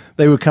that.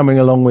 They were coming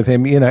along with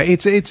him.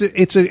 It's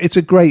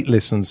a great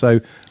listen. So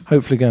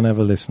hopefully go and have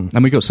a listen.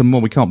 And we got some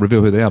more. We can't reveal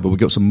who they are, but we've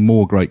got some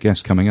more great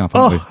guests coming up,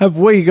 haven't we? Have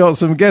we got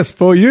some guests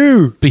for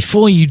you?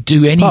 Before you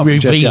do any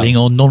revealing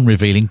or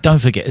non-revealing, don't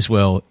forget as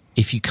well,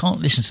 if you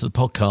can't listen to the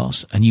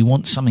podcast and you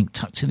want something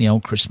tucked in the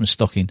old Christmas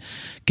stocking,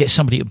 get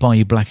somebody to buy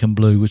you Black and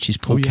Blue, which is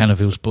Paul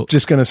Canaville's book.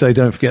 Just going to say,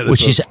 don't forget the book.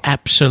 Which is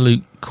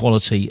absolute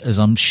quality, as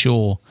I'm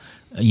sure,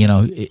 I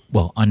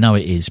know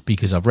it is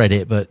because I've read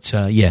it, but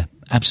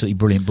absolutely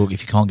brilliant book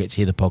if you can't get to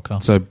hear the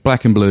podcast. So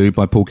Black and Blue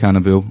by Paul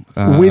Canaville.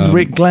 With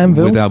Rick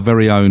Glanville. With our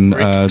very own...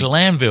 Rick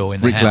Glanville in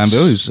the Rick house.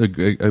 Glanville, who's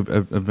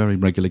a very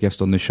regular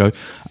guest on this show.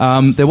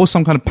 There was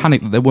some kind of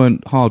panic that there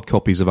weren't hard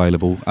copies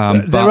available.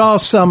 There are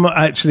some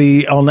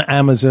actually on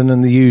Amazon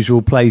and the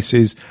usual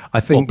places. I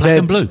think Black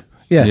and Blue?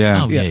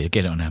 Yeah.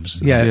 Get it on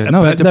Amazon.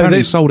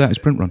 Apparently sold out his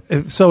print run.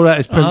 It sold out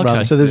his print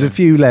run, so there's a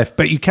few left.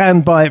 But you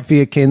can buy it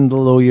via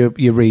Kindle or your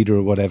reader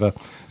or whatever.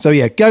 So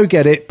go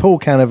get it. Paul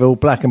Canaville,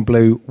 Black and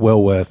Blue,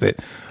 well worth it.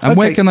 And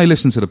where can they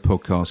listen to the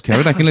podcast,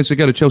 Kerry? They can go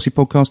to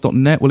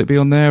chelseapodcast.net. Will it be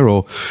on there?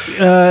 Or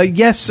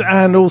yes,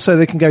 and also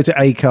they can go to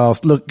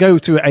Acast. Go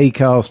to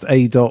Acast,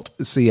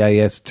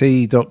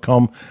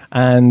 a.cast.com,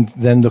 and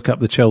then look up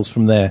the Chels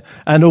from there.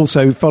 And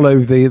also follow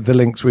the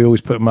links. We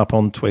always put them up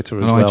on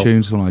Twitter as well.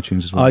 iTunes, on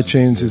iTunes as well.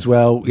 iTunes as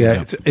well.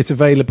 Yeah. It's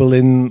available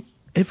in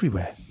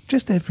everywhere,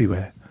 just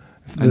everywhere.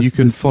 And you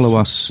can follow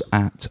us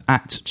at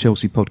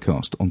Chelsea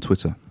Podcast on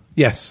Twitter.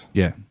 Yes.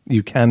 Yeah.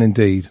 You can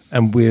indeed.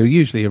 And we're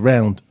usually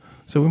around,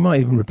 so we might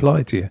even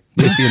reply to you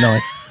if you're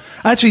nice.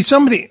 Actually,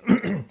 somebody,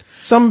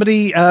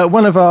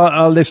 one of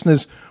our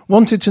listeners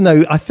wanted to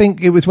know, I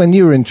think it was when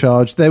you were in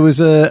charge, there was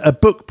a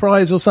book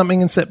prize or something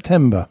in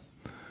September.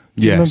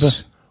 Do you remember?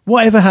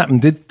 Whatever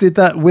happened? Did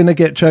that winner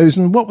get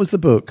chosen? What was the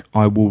book?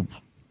 I will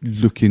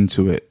look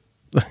into it.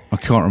 I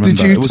can't remember. Did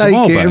you take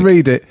it and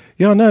read it?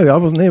 Yeah, no, I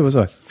wasn't here, was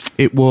I?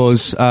 It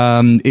was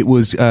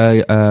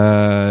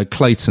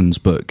Clayton's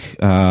book,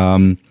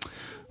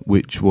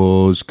 which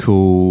was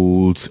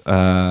called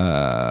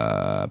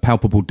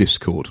Palpable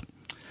Discord,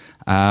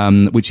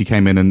 which he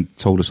came in and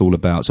told us all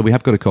about. So we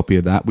have got a copy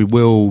of that.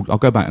 I'll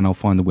go back and I'll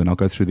find the winner. I'll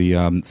go through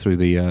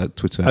the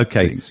Twitter.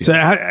 Okay, things, so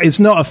it's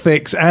not a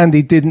fix.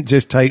 Andy didn't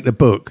just take the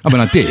book. I mean,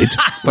 I did,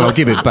 but I'll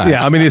give it back.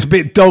 Yeah, I mean, it's a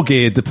bit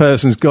dog-eared. The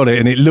person's got it,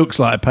 and it looks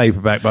like a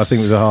paperback, but I think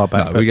it was a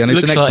hardback. No, it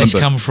looks like it's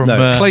come from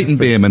Clayton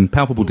Bierman,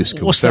 Palpable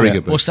Discord. What's very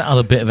good book. What's that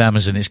other bit of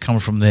Amazon? It's come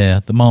from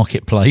there, the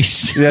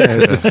marketplace.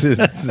 Yeah,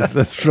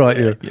 that's right.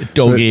 Yeah.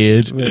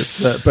 Dog-eared,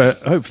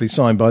 but hopefully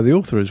signed by the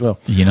author as well.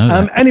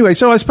 Anyway,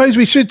 so I suppose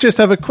we should just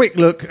have a quick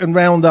look and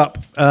round up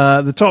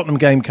the Tottenham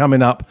game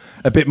coming up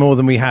a bit more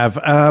than we have.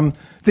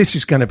 This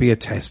is going to be a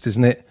test,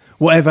 isn't it?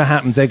 Whatever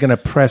happens, they're going to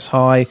press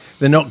high.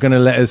 They're not going to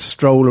let us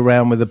stroll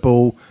around with the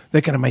ball.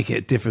 they're going to make it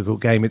a difficult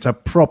game. It's a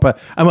proper,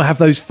 and we'll have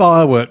those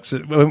fireworks,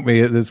 won't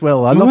we, as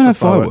well? I We love won't the have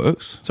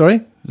fireworks.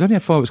 Sorry? They only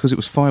had fireworks because it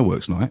was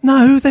fireworks night.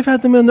 No, they've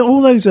had them in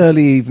all those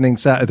early evening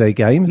Saturday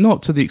games.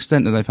 Not to the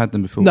extent that they've had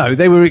them before. No,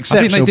 they were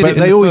exceptional, but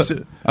they always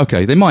do.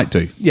 Okay, they might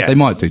do. Yeah, they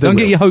might do. they Don't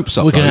will. get your hopes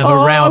up. We're going to have a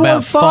row I about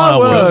want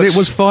fireworks. It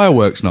was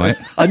fireworks night.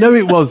 I know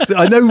it was.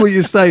 I know what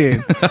you're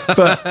saying,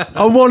 but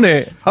I want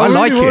it. I really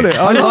like want it.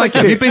 I like it.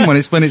 Have you been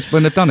when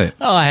they've done it?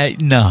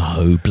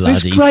 No, bloody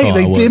It's great. fireworks.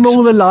 They dim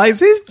all the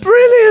lights. It's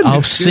brilliant.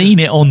 I've seen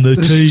it on the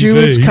TV.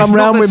 stewards come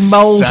round with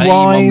mulled Same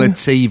wine. on the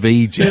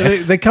TV,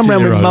 Jeff. They come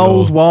round with Dear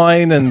mulled Lord.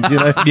 wine and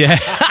Yeah.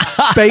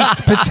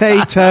 baked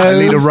potatoes. I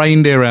need a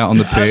reindeer out on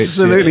the pitch.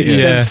 Absolutely.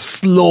 Yeah. Then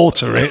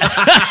slaughter it.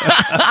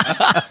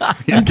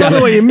 You don't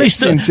know what you're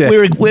missing, Jeff.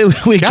 We're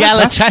Galatasaray in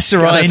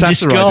Galatasaray,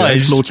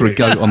 disguise. slaughter a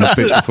goat on the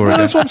pitch before Well, it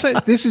that's goes. what I'm saying.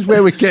 This is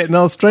where we're getting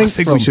our I strength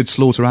think from. we should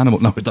slaughter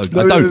animals. No, I don't.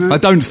 No, I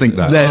don't think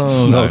that.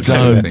 Let's not. I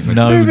don't No, think that.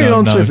 no. Moving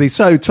on swiftly.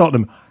 So,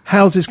 Tottenham,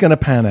 how's this going to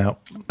pan out?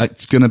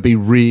 It's going to be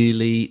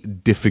really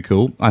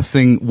difficult. I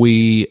think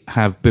we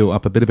have built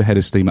up a bit of a head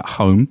of steam at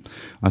home.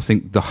 I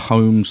think the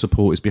home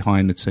support is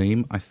behind the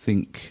team. I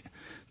think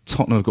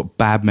Tottenham have got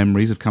bad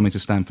memories of coming to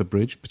Stamford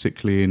Bridge,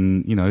 particularly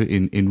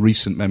in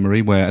recent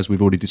memory, where, as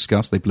we've already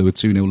discussed, they blew a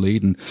 2-0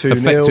 lead and 2-0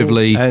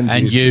 effectively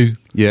And you.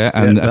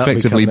 and that'll be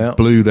effectively coming out.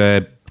 blew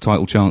their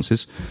title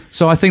chances.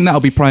 So I think that'll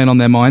be preying on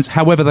their minds.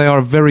 However, they are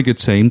a very good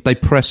team. They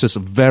press us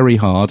very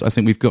hard. I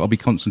think we've got to be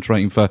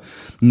concentrating for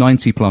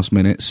 90 plus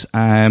minutes,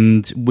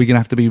 and we're going to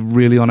have to be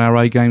really on our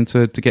A game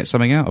to get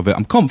something out of it.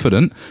 I'm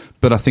confident,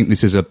 but I think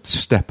this is a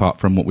step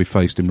up from what we've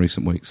faced in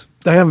recent weeks.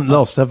 They haven't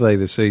lost, have they,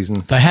 this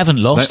season? They haven't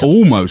lost. They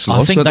almost I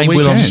lost think at the they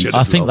will. weekend.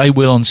 I think they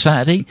will on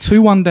Saturday.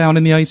 2-1 down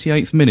in the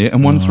 88th minute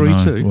and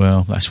 1-3-2. No,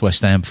 well, that's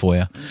West Ham for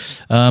you.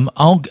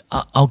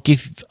 I'll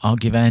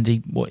give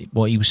Andy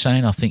what he was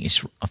saying. I think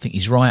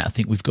he's right. I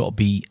think we've got to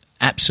be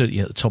absolutely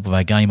at the top of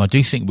our game. I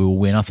do think we will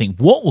win. I think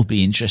what will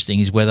be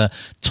interesting is whether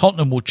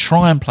Tottenham will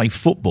try and play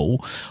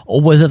football or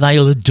whether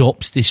they'll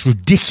adopt this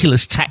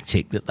ridiculous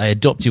tactic that they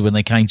adopted when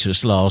they came to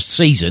us last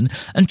season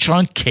and try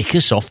and kick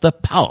us off the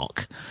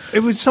park. It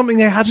was something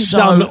they hadn't So-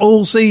 done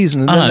all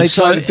season, and I then know, they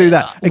tried to do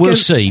that. We'll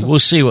Against- see. We'll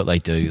see what they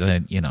do.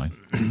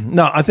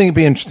 No, I think it'd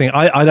be interesting.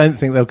 I don't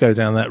think they'll go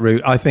down that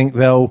route. I think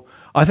they'll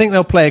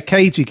play a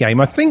cagey game.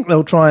 I think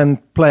they'll try and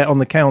play it on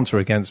the counter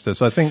against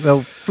us. I think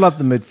they'll flood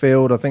the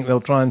midfield. I think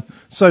they'll try and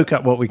soak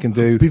up what we can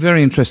do. It'll be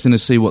very interesting to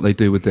see what they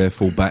do with their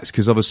full-backs,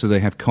 because obviously they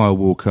have Kyle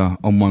Walker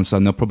on one side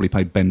and they'll probably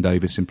play Ben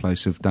Davis in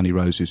place of Danny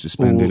Rose, who's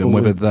suspended, and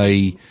whether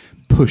they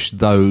push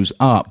those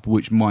up,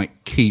 which might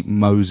keep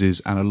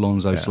Moses and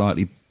Alonso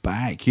slightly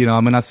back.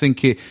 I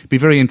think it'd be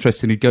very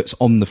interesting. He gets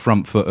on the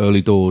front foot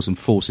early doors and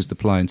forces the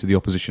play into the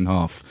opposition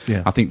half.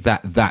 Yeah. I think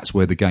that's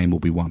where the game will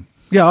be won.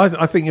 Yeah,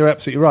 I think you're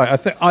absolutely right.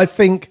 I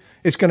think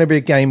it's going to be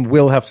a game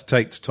we'll have to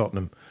take to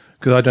Tottenham,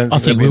 because I don't. I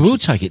think we they'll be will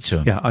interested. take it to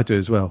him. Yeah, I do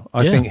as well.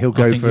 I Yeah, think he'll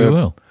go I think for. we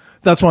will.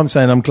 That's what I'm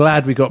saying. I'm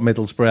glad we got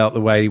Middlesbrough out the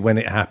way when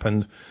it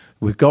happened.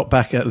 We've got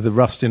back out of the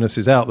rustiness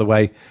is out the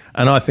way,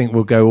 and I think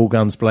we'll go all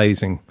guns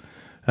blazing.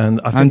 And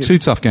I think And two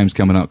tough games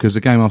coming up, because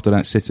the game after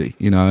that, City.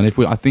 And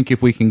I think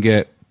if we can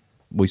get,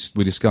 we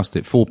discussed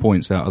it, 4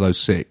 points out of those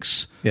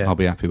 6, Yeah. I'll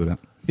be happy with that.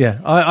 Yeah,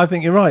 I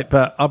think you're right,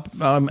 but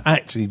I'm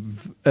actually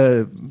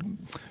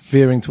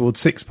veering towards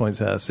 6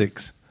 points out of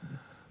 6.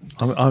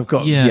 I've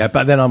got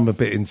but then I'm a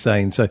bit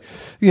insane. So,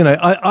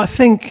 I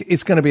think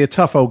it's going to be a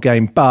tough old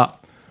game. But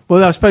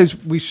I suppose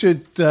we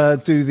should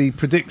do the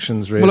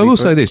predictions. Really. Well, I will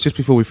say this just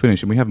before we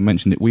finish, and we haven't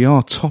mentioned it. We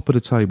are top of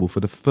the table for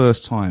the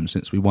first time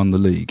since we won the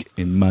league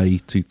in May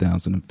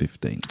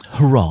 2015.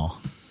 Hurrah!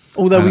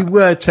 Although we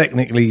were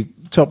technically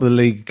top of the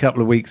league a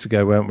couple of weeks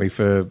ago, weren't we?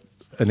 For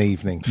an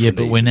evening. Yeah,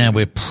 but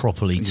we're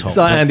properly top. It's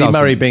like Andy doesn't-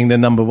 Murray being the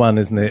number one,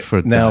 isn't it? For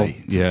a now,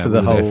 day. Yeah, for the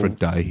we were whole there for a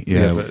day.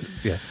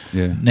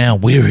 Yeah. Now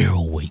we're here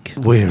all week.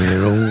 We're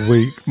here all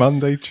week.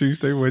 Monday,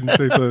 Tuesday,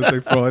 Wednesday, Thursday,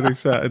 Friday,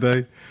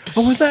 Saturday.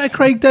 Oh, was that a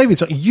Craig David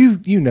song?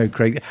 You know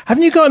Craig.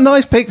 Haven't you got a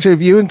nice picture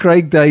of you and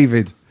Craig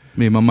David?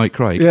 Me and my mate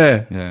Craig.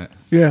 Yeah.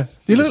 Yeah.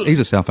 You He's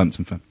a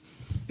Southampton fan.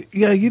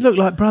 Yeah, you look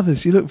like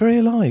brothers. You look very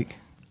alike.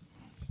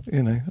 I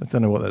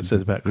don't know what that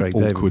says about Craig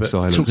David. Awkward but-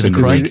 silence. Talking in to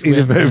the Craig. room. He's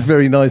a very,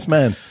 very nice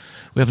man.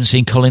 We haven't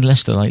seen Colin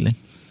Lester lately.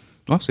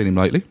 I've seen him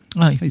lately.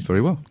 Aye. He's very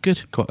well.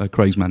 Good.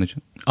 Craig's manager.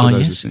 Oh, For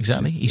those who've yes, seen-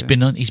 exactly. He's yeah.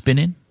 been on. He's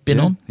been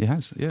on. He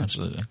has. Yeah.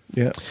 Absolutely.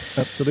 Yeah,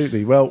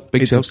 absolutely. Well,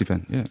 Big it's Chelsea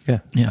fan. Yeah.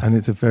 Yeah, and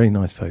it's a very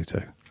nice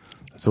photo.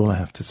 That's all I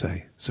have to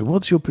say. So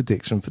what's your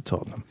prediction for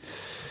Tottenham?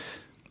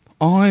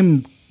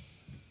 I'm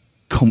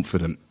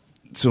confident,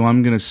 so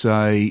I'm going to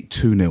say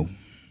 2-0.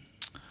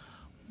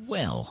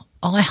 Well,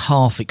 I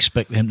half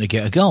expect them to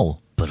get a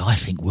goal, but I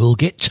think we'll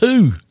get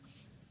 2.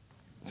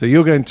 So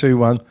you're going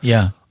 2-1.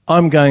 Yeah.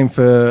 I'm going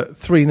for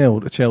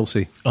 3-0 to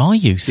Chelsea. Are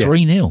you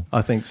 3-0?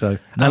 I think so.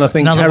 And I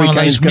think Another Harry one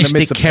of Kane's those going to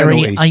miss Mystic a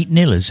Kerry penalty.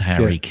 8-0ers.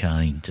 Harry Yeah.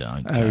 Kane.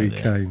 Don't go Harry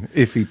there. Kane,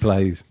 if he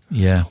plays.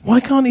 Yeah. Why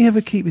can't he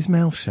ever keep his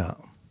mouth shut?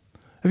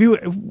 Have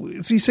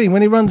you seen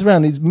when he runs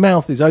around? His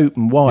mouth is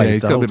open wide. Yeah,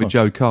 he's got a bit of a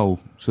Joe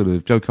Cole sort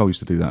of. Joe Cole used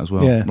to do that as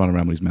well. Yeah. Run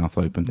around with his mouth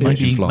open.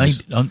 Maybe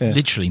flies.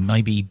 literally,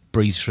 he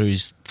breathes through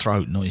his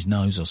throat, not his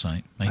nose or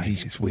something. Maybe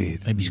it's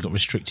weird. Maybe he's got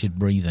restricted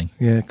breathing.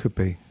 Yeah, it could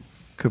be.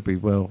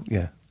 Well,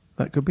 yeah,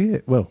 that could be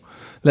it. Well,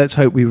 let's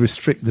hope we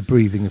restrict the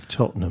breathing of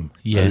Tottenham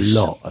a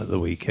lot at the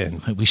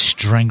weekend. Hope we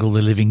strangle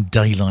the living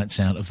daylights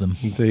out of them.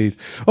 Indeed.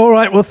 All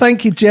right. Well,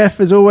 thank you, Jeff,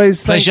 as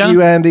always. Pleasure. Thank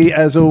you, Andy,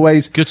 as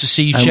always. Good to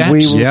see you, and chaps.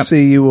 we will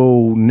see you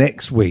all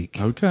next week.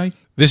 Okay.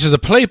 This is a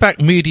Playback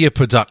Media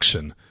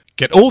production.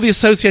 Get all the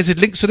associated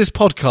links for this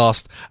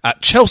podcast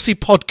at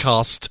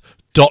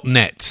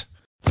chelseapodcast.net.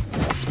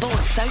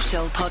 Sports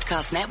Social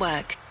Podcast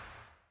Network.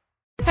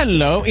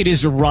 Hello, it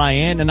is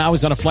Ryan, and I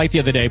was on a flight the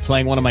other day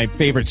playing one of my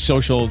favorite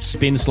social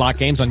spin slot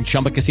games on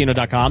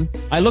ChumbaCasino.com.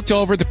 I looked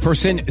over at the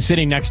person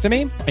sitting next to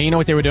me, and you know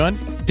what they were doing?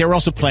 They were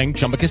also playing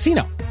Chumba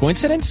Casino.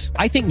 Coincidence?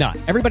 I think not.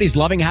 Everybody's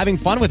loving having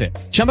fun with it.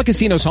 Chumba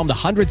Casino is home to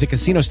hundreds of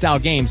casino-style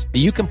games that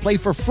you can play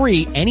for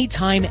free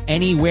anytime,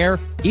 anywhere,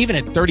 even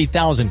at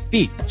 30,000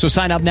 feet. So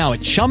sign up now at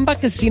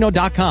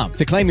ChumbaCasino.com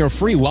to claim your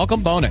free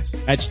welcome bonus.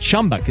 That's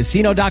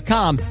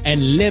ChumbaCasino.com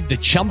and live the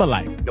Chumba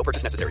life. No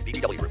purchase necessary.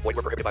 VGW Group. Void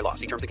where prohibited by law.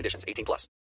 See terms and conditions. 18+.